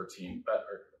 2013, but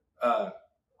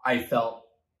I felt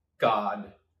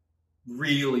God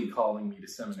really calling me to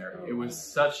seminary. It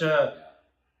was such a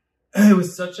I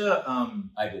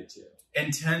did too.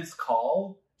 Intense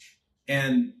call.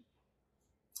 And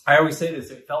I always say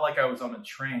this, it felt like I was on a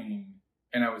train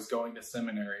and I was going to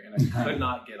seminary and I could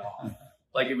not get off.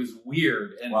 Like, it was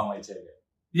weird. And one way ticket.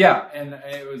 Yeah. And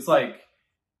it was like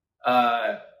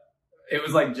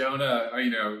Jonah,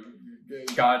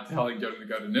 God telling Jonah to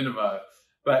go to Nineveh.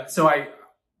 But so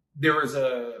there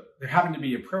happened to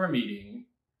be a prayer meeting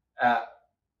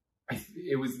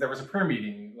there was a prayer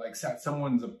meeting like at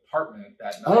someone's apartment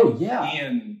that night. Oh yeah.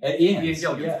 Ian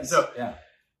Gilligan's. Yes. So yeah.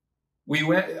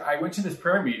 I went to this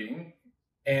prayer meeting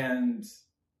and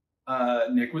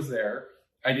Nick was there.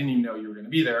 I didn't even know you were going to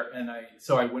be there. And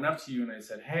so I went up to you and I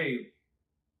said, hey,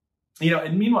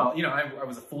 and meanwhile, I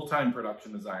was a full-time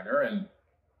production designer and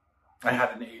I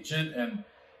had an agent and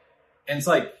it's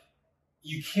like,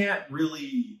 you can't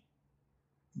really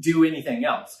do anything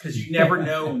else because you never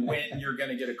know when you're going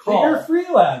to get a call. You're a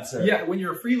freelancer. Yeah. When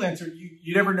you're a freelancer,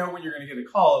 you never know when you're going to get a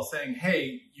call saying,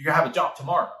 hey, you have a job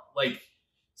tomorrow. Like,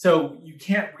 so you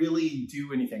can't really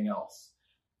do anything else.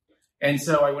 And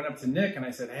so I went up to Nick and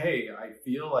I said, hey, I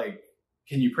feel like,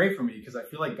 can you pray for me? Because I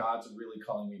feel like God's really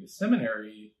calling me to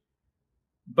seminary,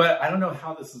 but I don't know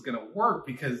how this is going to work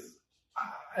because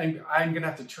I'm going to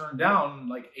have to turn down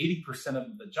like 80%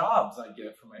 of the jobs I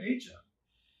get from my agent.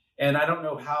 And I don't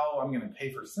know how I'm going to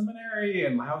pay for seminary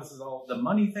and how this is all, the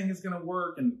money thing is going to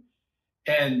work.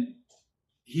 And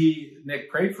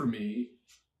Nick prayed for me.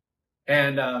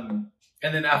 And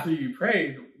then after you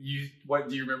prayed, do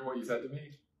you remember what you said to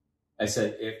me? I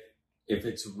said, if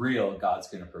it's real, God's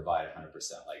going to provide 100%.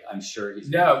 Like, I'm sure he's.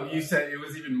 No, you said it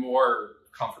was even more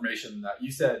confirmation than that.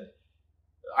 You said,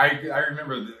 I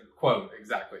remember the quote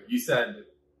exactly. You said,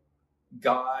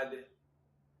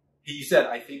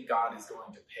 I think God is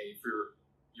going to pay for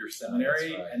your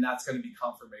seminary, right. And that's going to be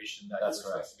confirmation that you're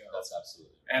supposed to go. That's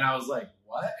absolutely. And I was like,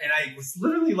 what? And I was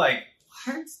literally like,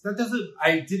 what? That doesn't.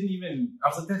 I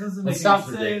was like, that doesn't make any sense.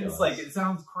 Ridiculous. Like, it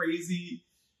sounds crazy.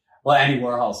 Well, Andy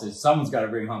Warhol says someone's got to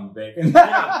bring home the bacon.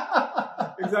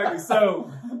 Yeah, exactly. So,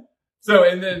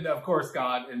 and then of course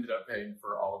God ended up paying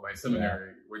for all of my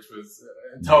seminary, which was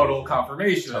total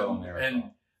confirmation. Total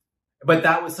miracle. But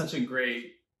that was such a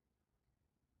great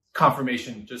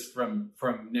confirmation just from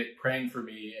Nick praying for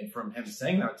me and from him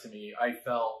saying that to me. I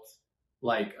felt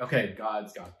like, okay,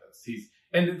 God's got this.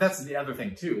 And that's the other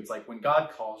thing too. It's like when God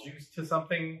calls you to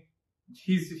something,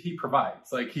 he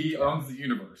provides. Like, he owns the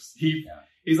universe.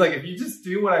 He's like, if you just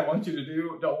do what I want you to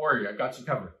do, don't worry, I got you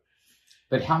covered.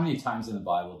 But how many times in the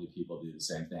Bible do people do the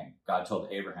same thing? God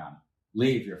told Abraham,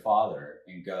 leave your father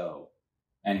and go.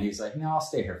 And he's like, no, I'll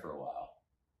stay here for a while.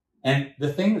 And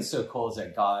the thing that's so cool is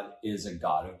that God is a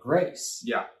God of grace.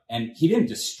 Yeah. And he didn't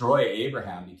destroy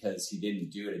Abraham because he didn't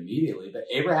do it immediately, but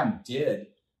Abraham did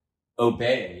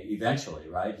obey eventually,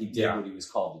 right? He did what he was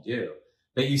called to do.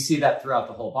 But you see that throughout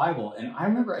the whole Bible. And I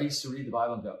remember I used to read the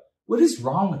Bible and go, what is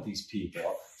wrong with these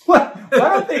people? Why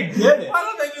don't they get it? Why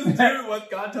don't they just do what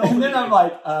God told them? And then I'm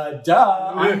like,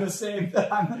 duh, I'm the same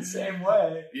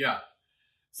way. Yeah.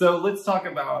 So let's talk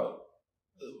about,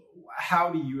 how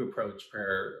do you approach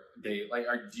prayer daily? Like,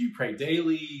 do you pray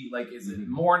daily? Like, is it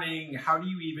morning? How do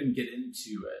you even get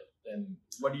into it? And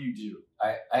what do you do?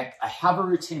 I have a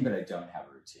routine, but I don't have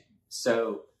a routine.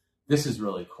 So this is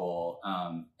really cool.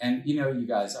 And you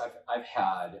guys, I've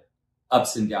had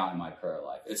ups and downs in my prayer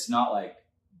life. It's not like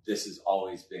this has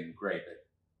always been great, but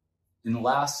in the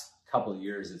last couple of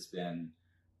years, it's been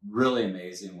really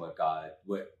amazing what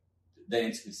the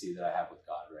intimacy that I have with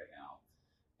God right now.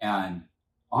 And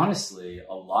honestly,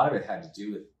 a lot of it had to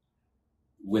do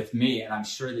with me, and I'm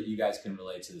sure that you guys can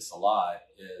relate to this a lot,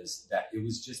 is that it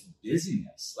was just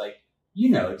busyness. Like,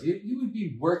 dude, you would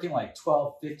be working like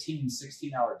 12, 15,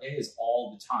 16-hour days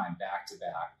all the time, back to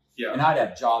back. Yeah. And I'd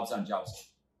have jobs on jobs.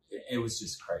 It was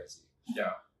just crazy.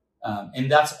 Yeah. And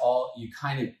that's all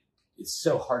it's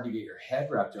so hard to get your head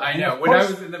wrapped around. I know. When I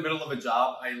was in the middle of a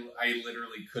job, I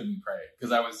literally couldn't pray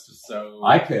because I was just so...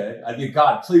 I could. I'd be,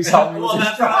 God, please help me. Well,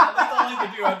 that's all I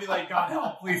could do. I'd be like, God,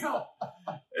 help, please help.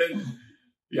 And,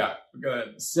 yeah, go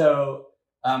ahead. So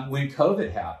when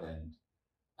COVID happened,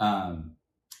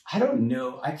 I don't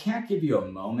know. I can't give you a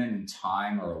moment in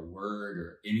time or a word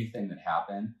or anything that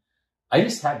happened. I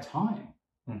just had time.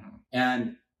 Mm-hmm.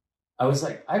 And I was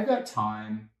like, I've got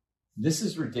time. This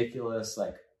is ridiculous.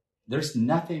 Like, there's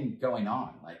nothing going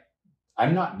on. Like,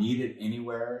 I'm not needed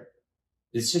anywhere.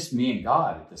 It's just me and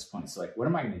God at this point. So like, what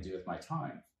am I going to do with my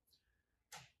time?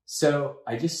 So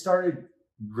I just started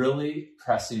really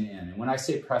pressing in. And when I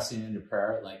say pressing into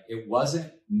prayer, like, it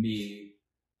wasn't me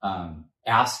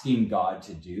asking God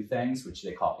to do things, which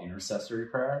they call intercessory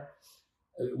prayer.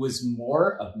 It was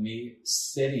more of me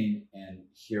sitting and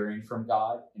hearing from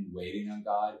God and waiting on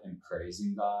God and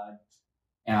praising God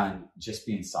and just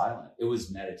being silent. It was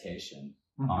meditation,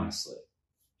 honestly.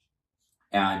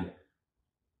 And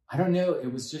I don't know,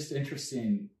 it was just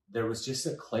interesting. There was just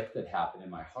a click that happened in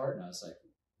my heart, and I was like,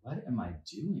 what am I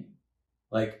doing?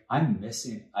 Like, I'm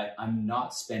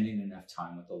not spending enough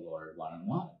time with the Lord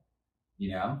one-on-one,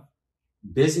 you know?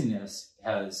 Busyness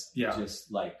has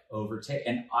just like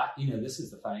overtaken. And this is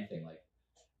the funny thing. Like,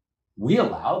 we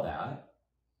allow that,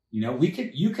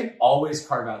 you can always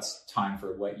carve out time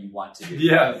for what you want to do.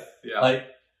 Yes. Yeah. Like,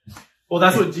 well,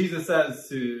 that's what Jesus says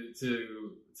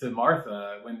to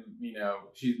Martha when,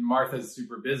 Martha's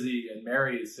super busy and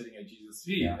Mary is sitting at Jesus'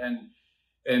 feet. Yeah.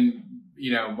 And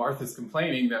Martha's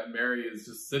complaining that Mary is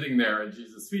just sitting there at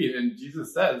Jesus' feet. And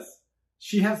Jesus says,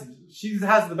 she has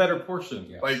the better portion.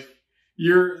 Yes. Like,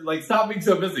 you're like, stop being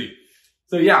so busy.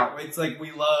 So yeah, it's like,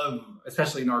 we love,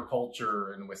 especially in our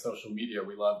culture and with social media,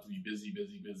 we love to be busy.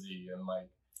 And like,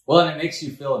 well, and it makes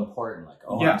you feel important. Like,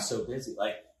 yeah. I'm so busy.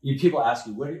 Like, people ask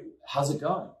you, how's it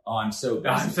going? Oh, I'm so busy.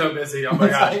 I'm so busy. Oh my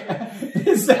gosh.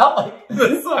 Is that like,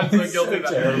 I'm so guilty of that.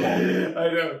 Terrible.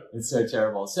 I know. It's so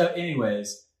terrible. So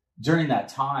anyways, during that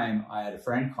time, I had a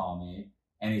friend call me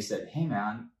and he said, hey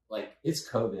man, like, it's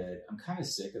COVID. I'm kind of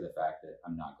sick of the fact that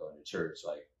I'm not going to church.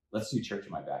 Like, let's do church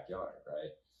in my backyard.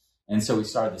 Right. And so we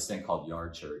started this thing called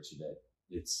Yard Church that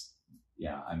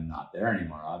I'm not there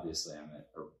anymore. Obviously I'm at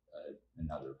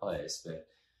another place, but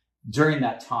during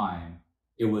that time,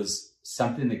 it was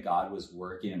something that God was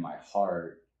working in my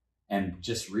heart and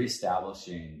just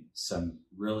reestablishing some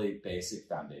really basic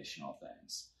foundational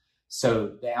things.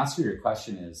 So the answer to your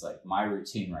question is, like, my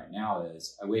routine right now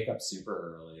is I wake up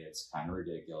super early. It's kind of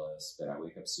ridiculous, but I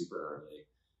wake up super early.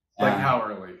 Like, how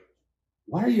early?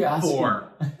 What are you asking?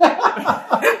 4.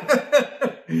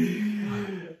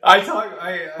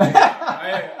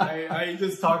 I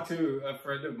just talked to a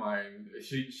friend of mine.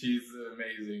 She's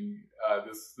amazing.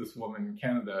 This woman in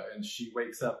Canada, and she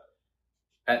wakes up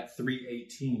at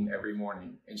 3:18 every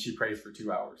morning, and she prays for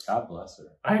 2 hours. God bless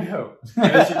her. I know.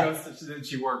 And then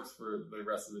she works for the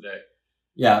rest of the day.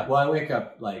 Yeah, well, I wake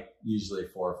up like usually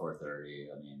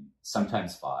 4:30. I mean,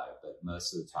 sometimes 5, but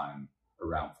most of the time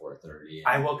around 4:30.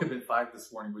 I woke up at 5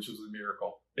 this morning, which was a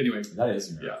miracle. Anyway, that is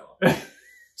a miracle. Yeah.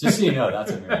 Just so you know,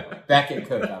 that's a miracle. Beckett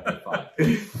cooked up at 5.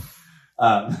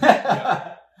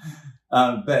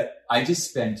 But I just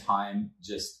spend time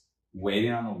just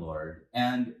waiting on the Lord,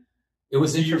 and it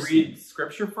was interesting. Do you read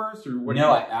scripture first, or what?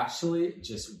 No, I actually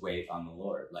just wait on the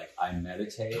Lord. Like, I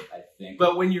meditate. I think.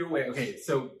 But when you're waiting, okay,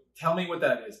 so tell me what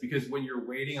that is, because when you're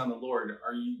waiting on the Lord,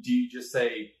 do you just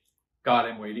say, God,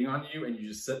 I'm waiting on you, and you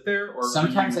just sit there? Or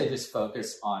sometimes I just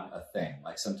focus on a thing.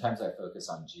 Like, sometimes I focus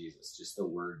on Jesus, just the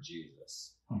word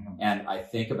Jesus. Mm-hmm. And I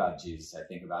think about Jesus. I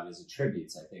think about his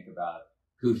attributes. I think about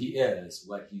who he is,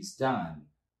 what he's done,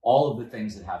 all of the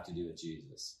things that have to do with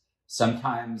Jesus.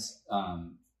 Sometimes,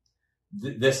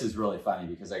 this is really funny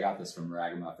because I got this from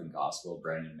Ragamuffin Gospel,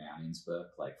 Brendan Manning's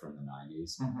book, like from the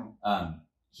 90s. Mm-hmm.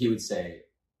 He would say,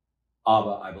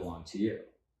 Abba, I belong to you.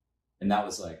 And that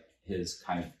was like his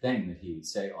kind of thing that he would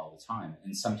say all the time.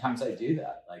 And sometimes I do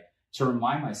that, like, to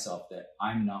remind myself that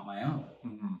I'm not my own,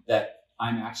 mm-hmm. that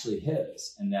I'm actually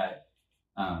his, and that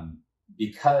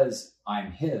because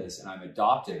I'm his and I'm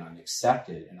adopted, I'm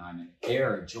accepted, and I'm an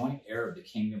heir, a joint heir of the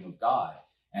kingdom of God,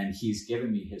 and he's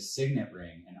given me his signet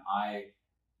ring, and I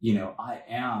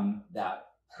am that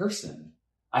person.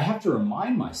 I have to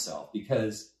remind myself,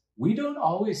 because we don't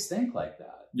always think like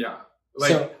that. Yeah.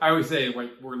 Like, so, I always say,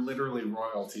 like, we're literally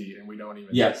royalty, and we don't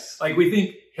even. Yes. Like, we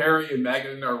think Harry and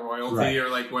Meghan are royalty, right. or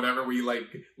like whatever. We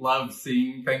like love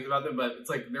seeing things about them, but it's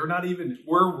like they're not even.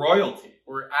 We're royalty.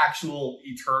 We're actual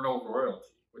eternal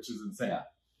royalty, which is insane. Yeah.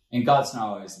 And God's not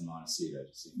always in Montecito.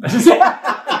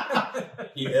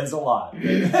 He is a lot.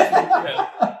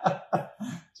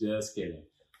 Just kidding.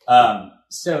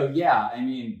 So yeah, I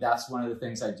mean, that's one of the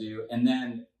things I do. And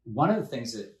then one of the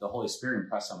things that the Holy Spirit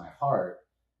impressed on my heart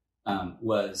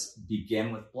was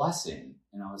begin with blessing.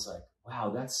 And I was like, wow,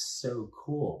 that's so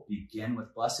cool. Begin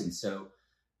with blessing. So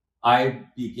I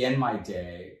begin my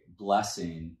day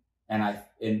blessing, and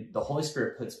the Holy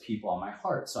Spirit puts people on my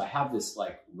heart. So I have this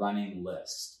like running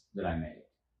list that I make,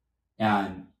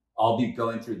 and I'll be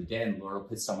going through the day, and the Lord will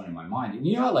put someone in my mind. And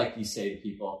like you say to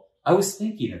people, I was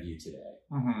thinking of you today.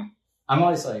 Mm-hmm. I'm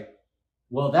always like,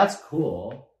 well, that's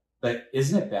cool, but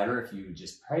isn't it better if you would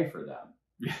just pray for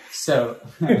them? So,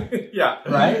 yeah.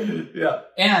 Right? Yeah.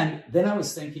 And then I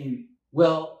was thinking,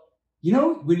 well, you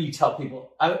know, when you tell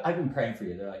people, I've been praying for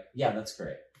you, they're like, yeah, that's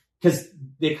great. Because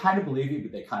they kind of believe you,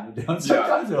 but they kind of don't.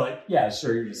 Sometimes they're like, yeah,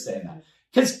 sure, you're just saying that.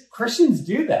 Because Christians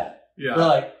do that. Yeah. They're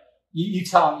like, you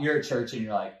tell them you're at church and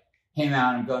you're like, hey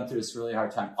man, I'm going through this really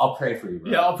hard time. I'll pray for you,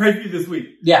 bro. Yeah, I'll pray for you this week.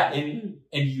 Yeah, and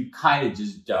you kind of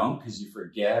just don't because you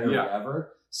forget or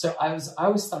whatever. So I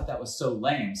always thought that was so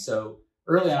lame. So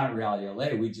early on at Reality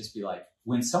LA, we'd just be like,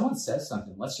 when someone says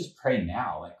something, let's just pray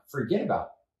now. Like, forget about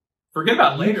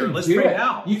later. Let's pray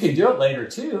now. You can do it later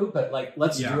too, but like,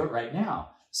 let's do it right now.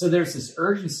 So there's this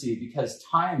urgency because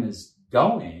time is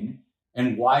going,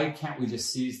 and why can't we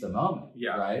just seize the moment?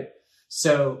 Yeah. Right.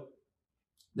 So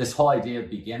this whole idea of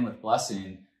begin with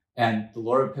blessing, and the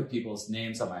Lord would put people's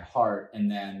names on my heart,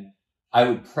 and then I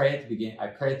would pray at the beginning. I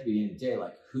pray at the beginning of the day,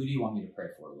 like, who do you want me to pray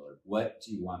for, Lord? What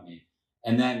do you want me?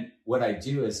 And then what I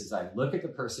do is I look at the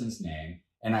person's name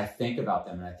and I think about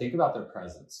them, and I think about their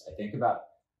presence. I think about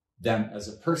them as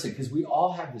a person, because we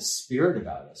all have this spirit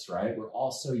about us, right? We're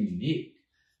all so unique,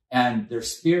 and their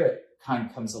spirit kind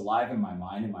of comes alive in my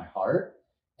mind and my heart.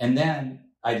 And then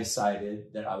I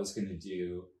decided that I was going to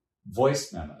do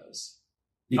voice memos.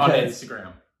 On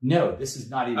Instagram? No, this is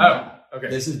not even that. Okay.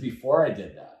 This is before I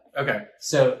did that. Okay.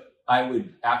 So I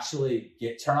would actually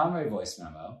turn on my voice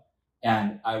memo,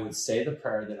 and I would say the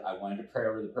prayer that I wanted to pray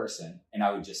over the person, and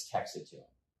I would just text it to them.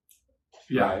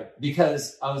 Yeah. Right?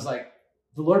 Because I was like,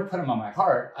 the Lord put them on my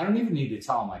heart. I don't even need to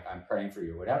tell them like I'm praying for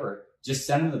you or whatever. Just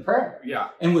send them the prayer. Yeah.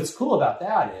 And what's cool about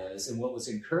that is, and what was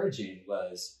encouraging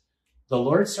was, the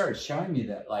Lord started showing me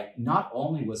that, like, not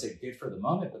only was it good for the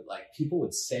moment, but like people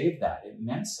would save that. It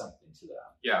meant something to them.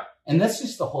 Yeah. And that's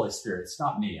just the Holy Spirit. It's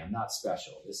not me. I'm not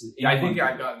special. This is. I think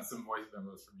I've gotten some voice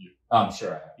memos from you. Oh, I'm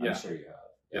sure I have. Yeah. I'm sure you have.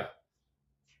 Yeah.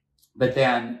 But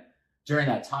then during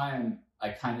that time, I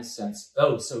kind of sensed,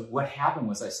 so what happened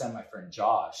was I sent my friend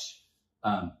Josh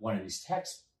one of these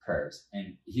text prayers,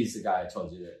 and he's the guy I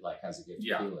told you that like has a gift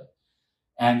of healing.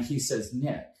 And he says,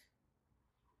 Nick,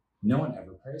 no one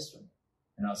ever prays for me.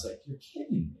 And I was like, you're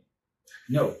kidding me.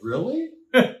 No, really?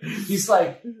 He's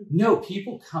like, no,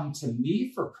 people come to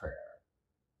me for prayer.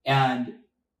 And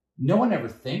no one ever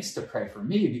thinks to pray for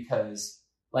me because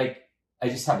like, I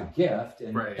just have a gift,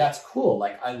 and that's cool.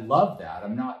 Like, I love that.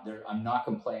 I'm not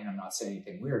complaining. I'm not saying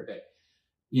anything weird, but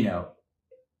you know,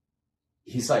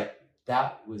 he's like,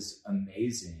 that was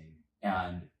amazing.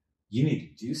 And you need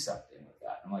to do something with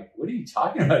that. I'm like, what are you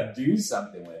talking about? Do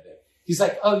something with it. He's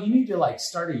like, oh, you need to like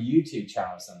start a YouTube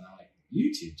channel or something. I'm like,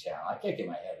 YouTube channel? I can't get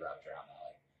my head wrapped around that.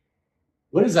 Like,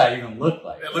 what does that even look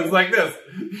like? It looks like this.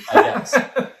 I guess.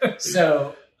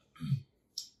 So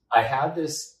I had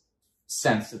this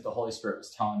sense that the Holy Spirit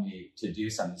was telling me to do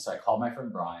something. So I called my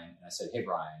friend Brian and I said, hey,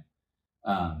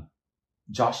 Brian,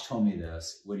 Josh told me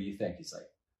this. What do you think? He's like,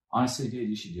 honestly, dude,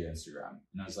 you should do Instagram.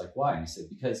 And I was like, why? And he said,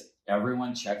 because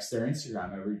everyone checks their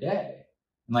Instagram every day.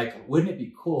 And like, wouldn't it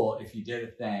be cool if you did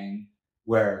a thing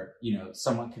where, you know,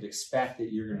 someone could expect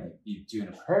that you're going to be doing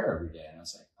a prayer every day? And I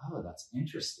was like, oh, that's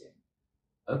interesting.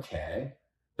 Okay.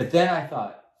 But then I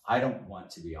thought, I don't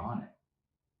want to be on it.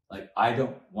 Like, I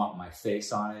don't want my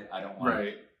face on it. I don't want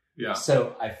Right. Yeah.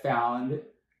 So I found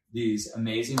these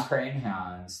amazing praying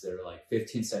hands that are like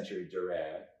 15th century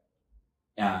Dore,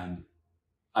 and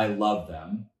I love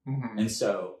them. Mm-hmm. And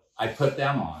so I put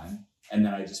them on, and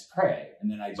then I just pray.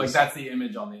 And then I just... Like, that's the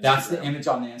image on the Instagram. That's the image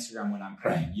on the Instagram when I'm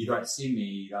praying. You don't see me.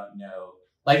 You don't know.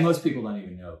 Like, most people don't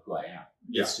even know who I am.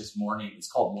 Yeah. It's just morning.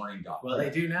 It's called morning dot. Well, they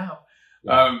do now.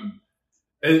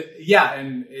 Yeah.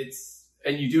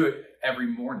 And you do it every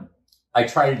morning. I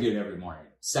try to do it every morning.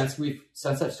 Since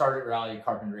I've started Rally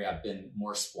Carpentry, I've been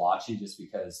more splotchy just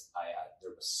because there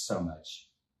was so much,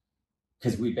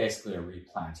 because we basically are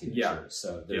replanting the church.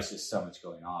 So there's just so much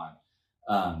going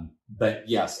on. But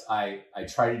yes, I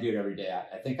try to do it every day.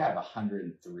 I think I have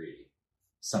 103,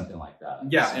 something like that.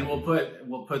 Yeah. So, and we'll put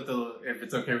if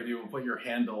it's okay with you, we'll put your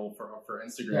handle for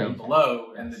Instagram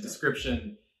below in the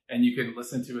description, and you can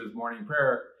listen to his morning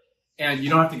prayer. And you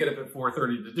don't have to get up at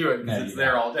 4:30 to do it because it's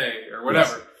there all day or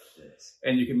whatever. Yes.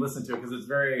 And you can listen to it because it's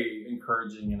very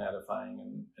encouraging and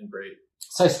edifying and great.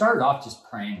 So I started off just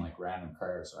praying like random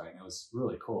prayers, right? And it was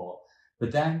really cool.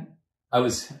 But then I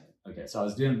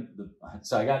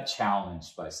got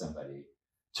challenged by somebody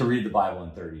to read the Bible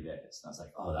in 30 days. And I was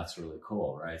like, oh, that's really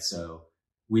cool, right? So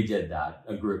we did that.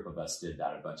 A group of us did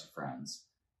that, a bunch of friends.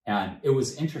 And it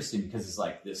was interesting because it's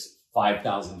like this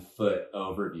 5,000 foot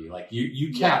overview. Like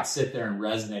you can't sit there and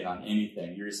resonate on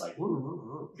anything. You're just like,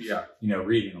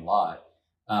 reading a lot.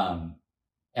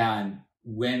 And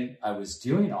when I was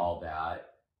doing all that,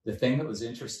 the thing that was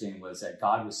interesting was that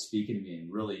God was speaking to me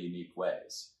in really unique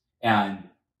ways. And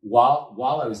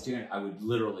while I was doing it, I would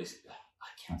literally,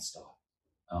 I can't stop.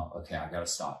 Oh, okay, I got to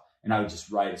stop. And I would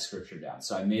just write a scripture down.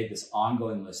 So I made this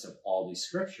ongoing list of all these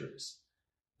scriptures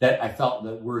that I felt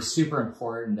that were super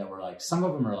important, that were like, some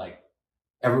of them are like,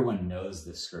 everyone knows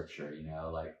this scripture,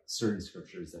 like certain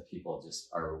scriptures that people just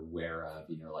are aware of,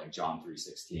 like John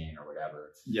 3:16 or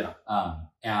whatever. Yeah.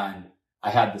 And I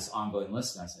had this ongoing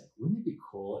list, and I was like, wouldn't it be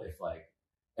cool if like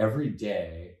every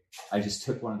day I just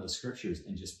took one of those scriptures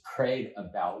and just prayed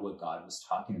about what God was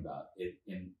talking about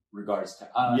in regards to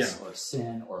us or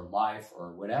sin or life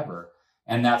or whatever.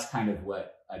 And that's kind of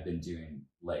what I've been doing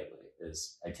lately,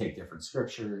 is I take different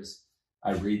scriptures,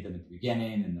 I read them at the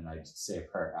beginning, and then I say a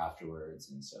prayer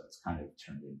afterwards. And so it's kind of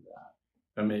turned into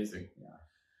that. Amazing. Yeah.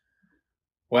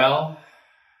 Well,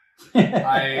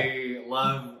 I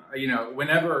love,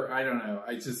 whenever, I don't know,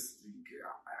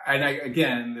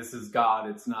 again, this is God,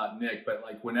 it's not Nick, but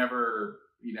like whenever,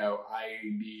 I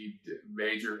need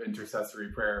major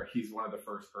intercessory prayer, he's one of the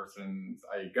first persons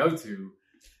I go to.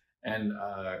 And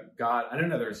God, I don't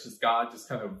know, there's just God just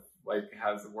kind of like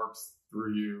works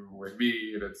through you with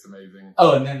me, and it's amazing.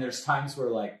 Oh, and then there's times where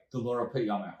like the Lord will put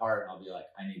you on my heart, and I'll be like,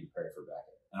 I need to pray for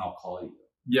Beckett, and I'll call you.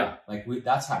 Yeah. Like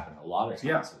that's happened a lot of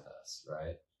times with us,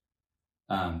 right?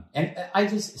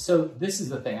 And so this is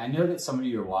the thing. I know that some of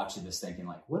you are watching this thinking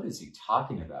like, what is he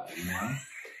talking about?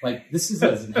 Like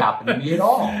doesn't happen to me at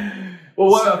all.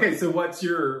 Well, so what's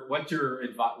your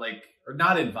advice, like, or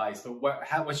not advice, but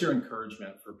what's your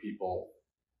encouragement for people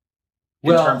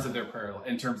in terms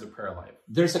of prayer life?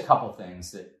 There's a couple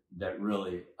things that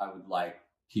really I would like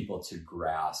people to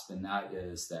grasp, and that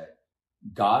is that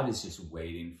God is just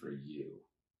waiting for you.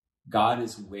 God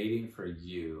is waiting for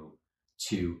you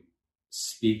to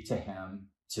speak to him,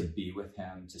 to be with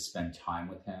him, to spend time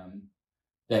with him,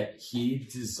 that he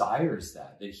desires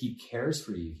that he cares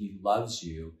for you. He loves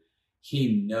you.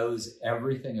 He knows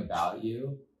everything about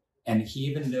you, and he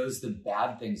even knows the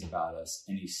bad things about us,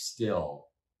 and he still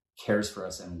cares for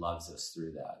us and loves us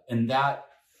through that. And that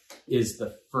is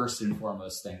the first and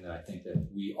foremost thing that I think that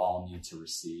we all need to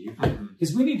receive,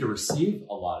 because we need to receive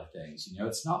a lot of things.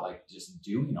 It's not like just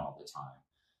doing all the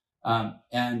time.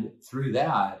 And through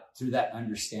that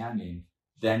understanding,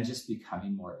 then just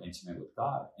becoming more intimate with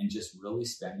God and just really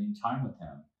spending time with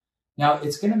him. Now,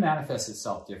 it's going to manifest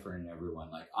itself different in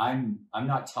everyone. Like I'm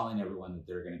not telling everyone that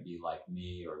they're going to be like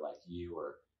me or like you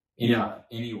or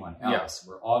anyone else.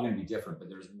 We're all going to be different, but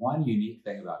there's one unique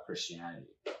thing about Christianity.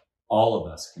 All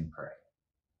of us can pray,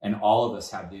 and all of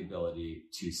us have the ability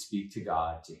to speak to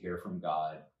God, to hear from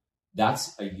God.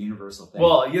 That's a universal thing.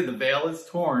 Well, the veil is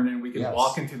torn, and we can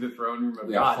walk into the throne room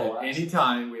of God at any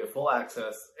time. We have full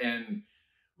access, and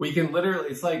we can literally,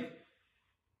 it's like,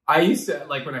 I used to,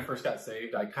 like when I first got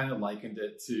saved, I kind of likened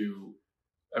it to,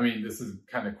 I mean, this is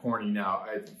kind of corny now.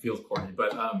 It feels corny,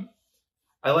 but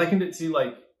I likened it to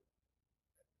like,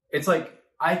 it's like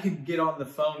I could get on the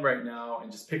phone right now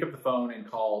and just pick up the phone and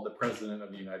call the president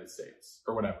of the United States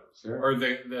or whatever, or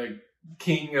the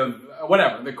king of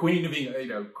whatever, the queen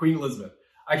of Queen Elizabeth.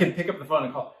 I can pick up the phone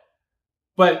and call.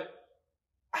 But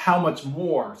how much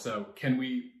more so can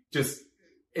we just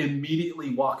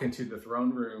immediately walk into the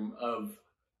throne room of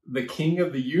the King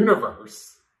of the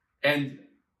universe and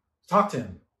talk to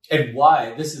him? And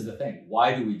why? This is the thing.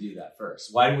 Why do we do that first?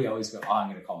 Why do we always go, I'm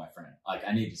going to call my friend? Like,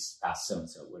 I need to ask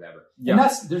so-and-so, whatever. Yeah.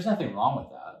 And there's nothing wrong with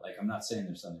that. Like, I'm not saying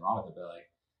there's something wrong with it, but like,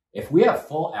 if we have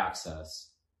full access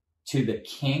to the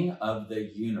King of the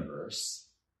universe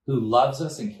who loves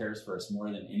us and cares for us more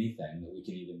than anything that we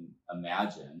can even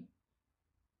imagine,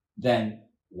 then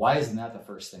why isn't that the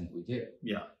first thing that we do?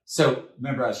 Yeah. So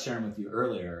remember I was sharing with you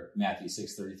earlier, Matthew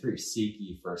 6:33, seek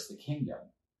ye first the kingdom.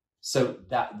 So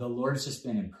that the Lord's just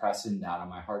been impressing that on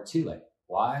my heart too. Like,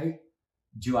 why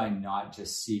do I not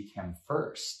just seek him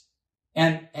first?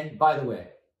 And by the way,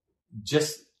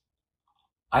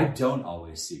 I don't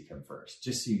always seek him first,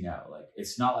 just so you know. Like,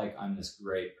 it's not like I'm this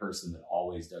great person that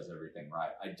always does everything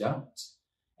right. I don't.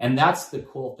 And that's the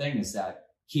cool thing, is that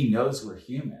he knows we're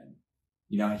human,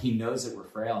 and he knows that we're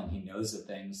frail, and he knows the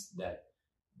things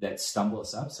that stumble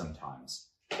us up sometimes.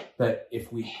 But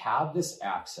if we have this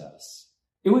access,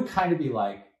 it would kind of be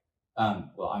like,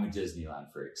 well, I'm a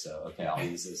Disneyland freak, so okay, I'll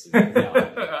use this.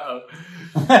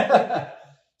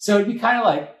 So it'd be kind of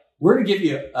like, we're going to give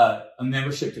you a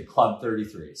membership to Club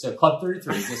 33. So Club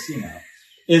 33, just so you know,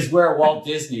 is where Walt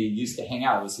Disney used to hang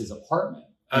out. It was his apartment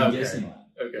in Disneyland.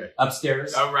 Okay.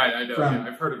 upstairs. Oh, right. I know. Yeah,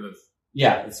 I've heard of this.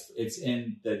 Yeah, it's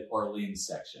in the Orleans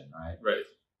section, right? Right.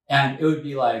 And it would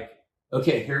be like,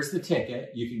 okay, here's the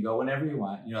ticket. You can go whenever you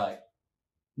want. And you're like,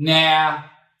 nah,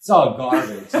 it's all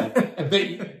garbage.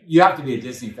 But you have to be a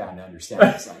Disney fan to understand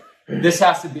this. Like,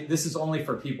 this is only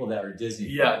for people that are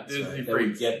Disney fans, Disney right? That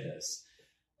would get this.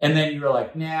 And then you were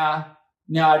like, nah,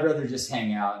 I'd rather just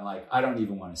hang out and like, I don't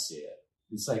even want to see it.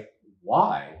 It's like,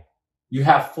 why? You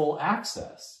have full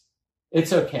access.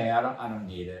 It's okay. I don't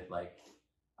need it. Like,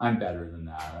 I'm better than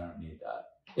that. I don't need that.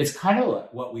 It's kind of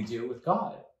like what we do with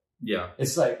God. Yeah.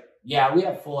 It's like, yeah, we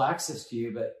have full access to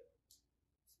you, but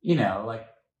like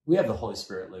we have the Holy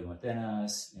Spirit living within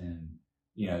us, and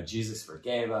Jesus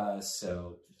forgave us.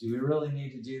 So do we really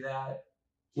need to do that?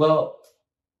 Well,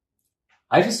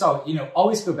 I just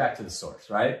always go back to the source,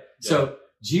 right? Yeah. So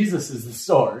Jesus is the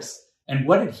source. And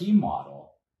what did he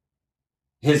model?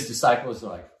 His disciples are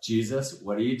like, Jesus,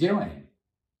 what are you doing?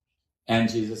 And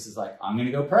Jesus is like, I'm going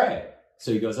to go pray.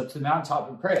 So he goes up to the mountaintop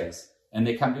and prays. And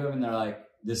they come to him and they're like,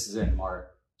 this is in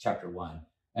Mark chapter 1.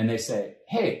 And they say,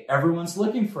 hey, everyone's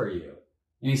looking for you.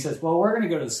 And he says, well, we're going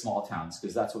to go to the small towns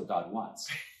because that's what God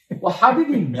wants. Well, how did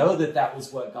he know that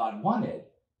was what God wanted?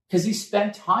 Because he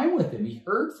spent time with him. He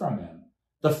heard from him.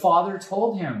 The Father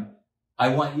told him, I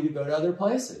want you to go to other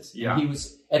places. Yeah. And he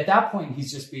was, at that point,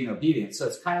 he's just being obedient. So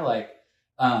it's kind of like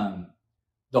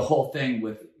the whole thing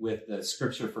with the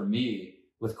scripture for me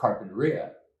with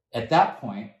Carpinteria. At that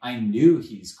point, I knew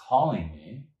he's calling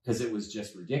me because it was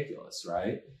just ridiculous,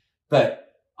 right? But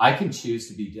I can choose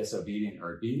to be disobedient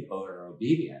or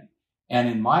obedient. And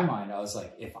in my mind, I was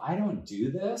like, if I don't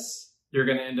do this, you're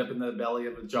going to end up in the belly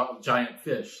of a giant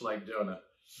fish like Jonah.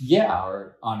 Yeah,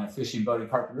 or on a fishing boat in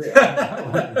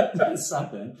Carpinteria.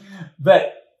 Something.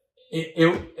 But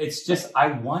it's just,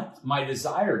 my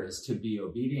desire is to be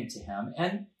obedient to him.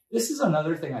 And this is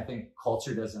another thing I think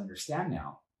culture doesn't understand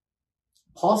now.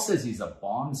 Paul says he's a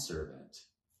bondservant.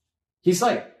 He's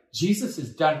like, Jesus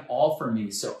has done all for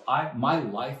me, so my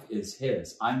life is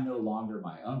his. I'm no longer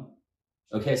my own.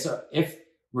 Okay, so if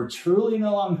we're truly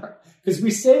no longer, because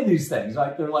we say these things,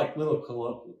 like they're like little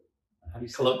colloquialisms.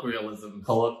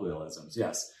 Colloquialisms,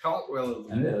 yes.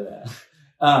 Colloquialisms. I know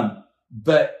that.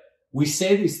 But we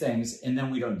say these things and then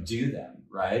we don't do them,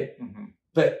 right? Mm-hmm.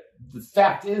 But the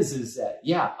fact is that,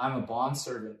 yeah, I'm a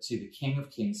bondservant to the King of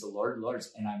Kings, the Lord of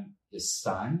Lords, and I'm his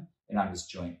son, and I'm his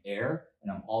joint heir, and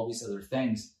I'm all these other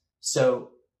things.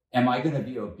 So am I going to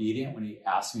be obedient when he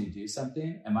asks me to do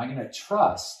something? Am I going to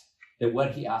trust that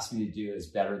what he asked me to do is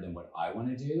better than what I want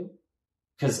to do?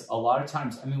 Because a lot of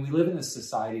times, we live in a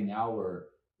society now where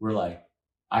we're like,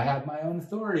 I have my own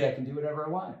authority. I can do whatever I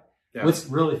want. Yeah. What's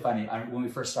really funny, when we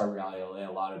first started Reality LA,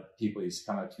 a lot of people used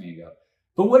to come up to me and go,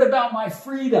 but what about my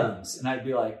freedoms? And I'd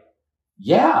be like,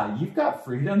 yeah, you've got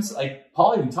freedoms. Like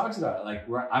Paul even talks about it. Like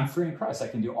I'm free in Christ. I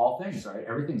can do all things, right?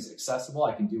 Everything's accessible.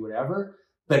 I can do whatever,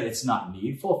 but it's not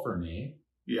needful for me.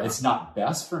 Yeah. It's not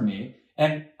best for me.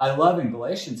 And I love in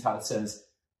Galatians how it says,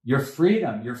 your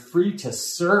freedom, you're free to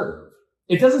serve.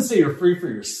 It doesn't say you're free for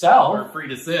yourself. Or free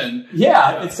to sin.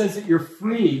 Yeah, it says that you're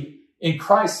free in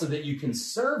Christ so that you can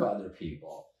serve other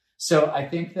people. So I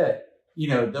think that,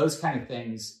 those kind of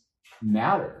things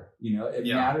matter. It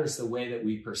matters the way that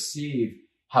we perceive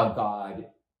how God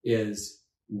is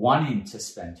wanting to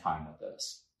spend time with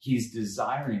us. He's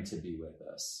desiring to be with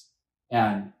us.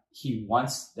 And he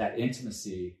wants that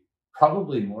intimacy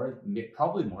probably more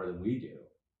than we do.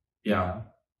 Yeah.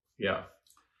 Yeah.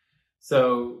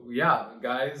 So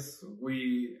guys,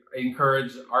 we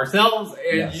encourage ourselves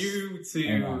and you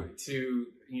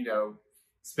to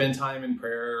spend time in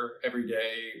prayer every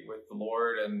day with the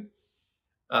Lord, and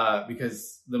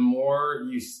because the more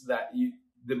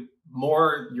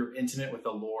you're intimate with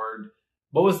the Lord.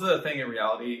 What was the thing in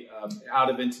Reality? Out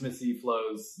of intimacy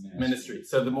flows ministry.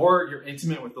 So the more you're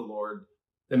intimate with the Lord,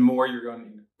 the more you're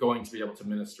going to be able to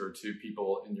minister to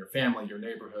people in your family, your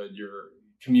neighborhood, your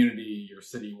community, your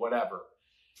city, whatever.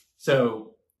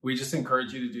 So we just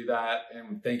encourage you to do that.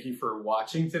 And thank you for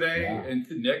watching today. Yeah. And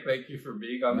Nick, thank you for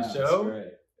being on the show. That's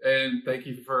great. And thank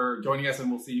you for joining us. And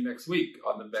we'll see you next week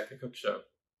on the Becca Cook Show.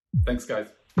 Thanks, guys.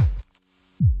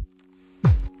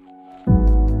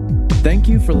 Thank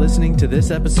you for listening to this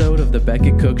episode of the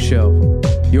Beckett Cook Show.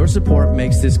 Your support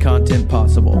makes this content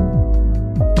possible.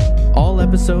 All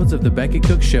episodes of the Beckett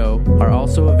Cook Show are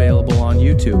also available on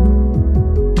YouTube.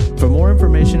 For more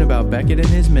information about Beckett and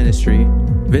his ministry,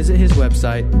 visit his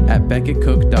website at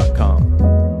beckettcook.com.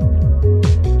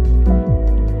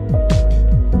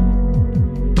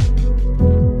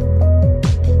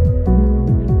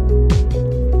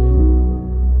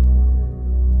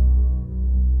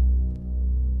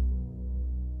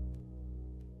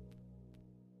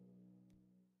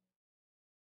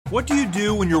 What do you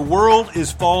do when your world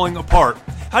is falling apart?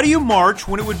 How do you march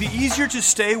when it would be easier to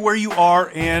stay where you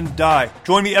are and die?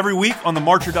 Join me every week on the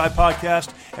March or Die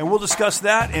podcast, and we'll discuss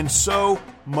that and so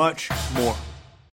much more.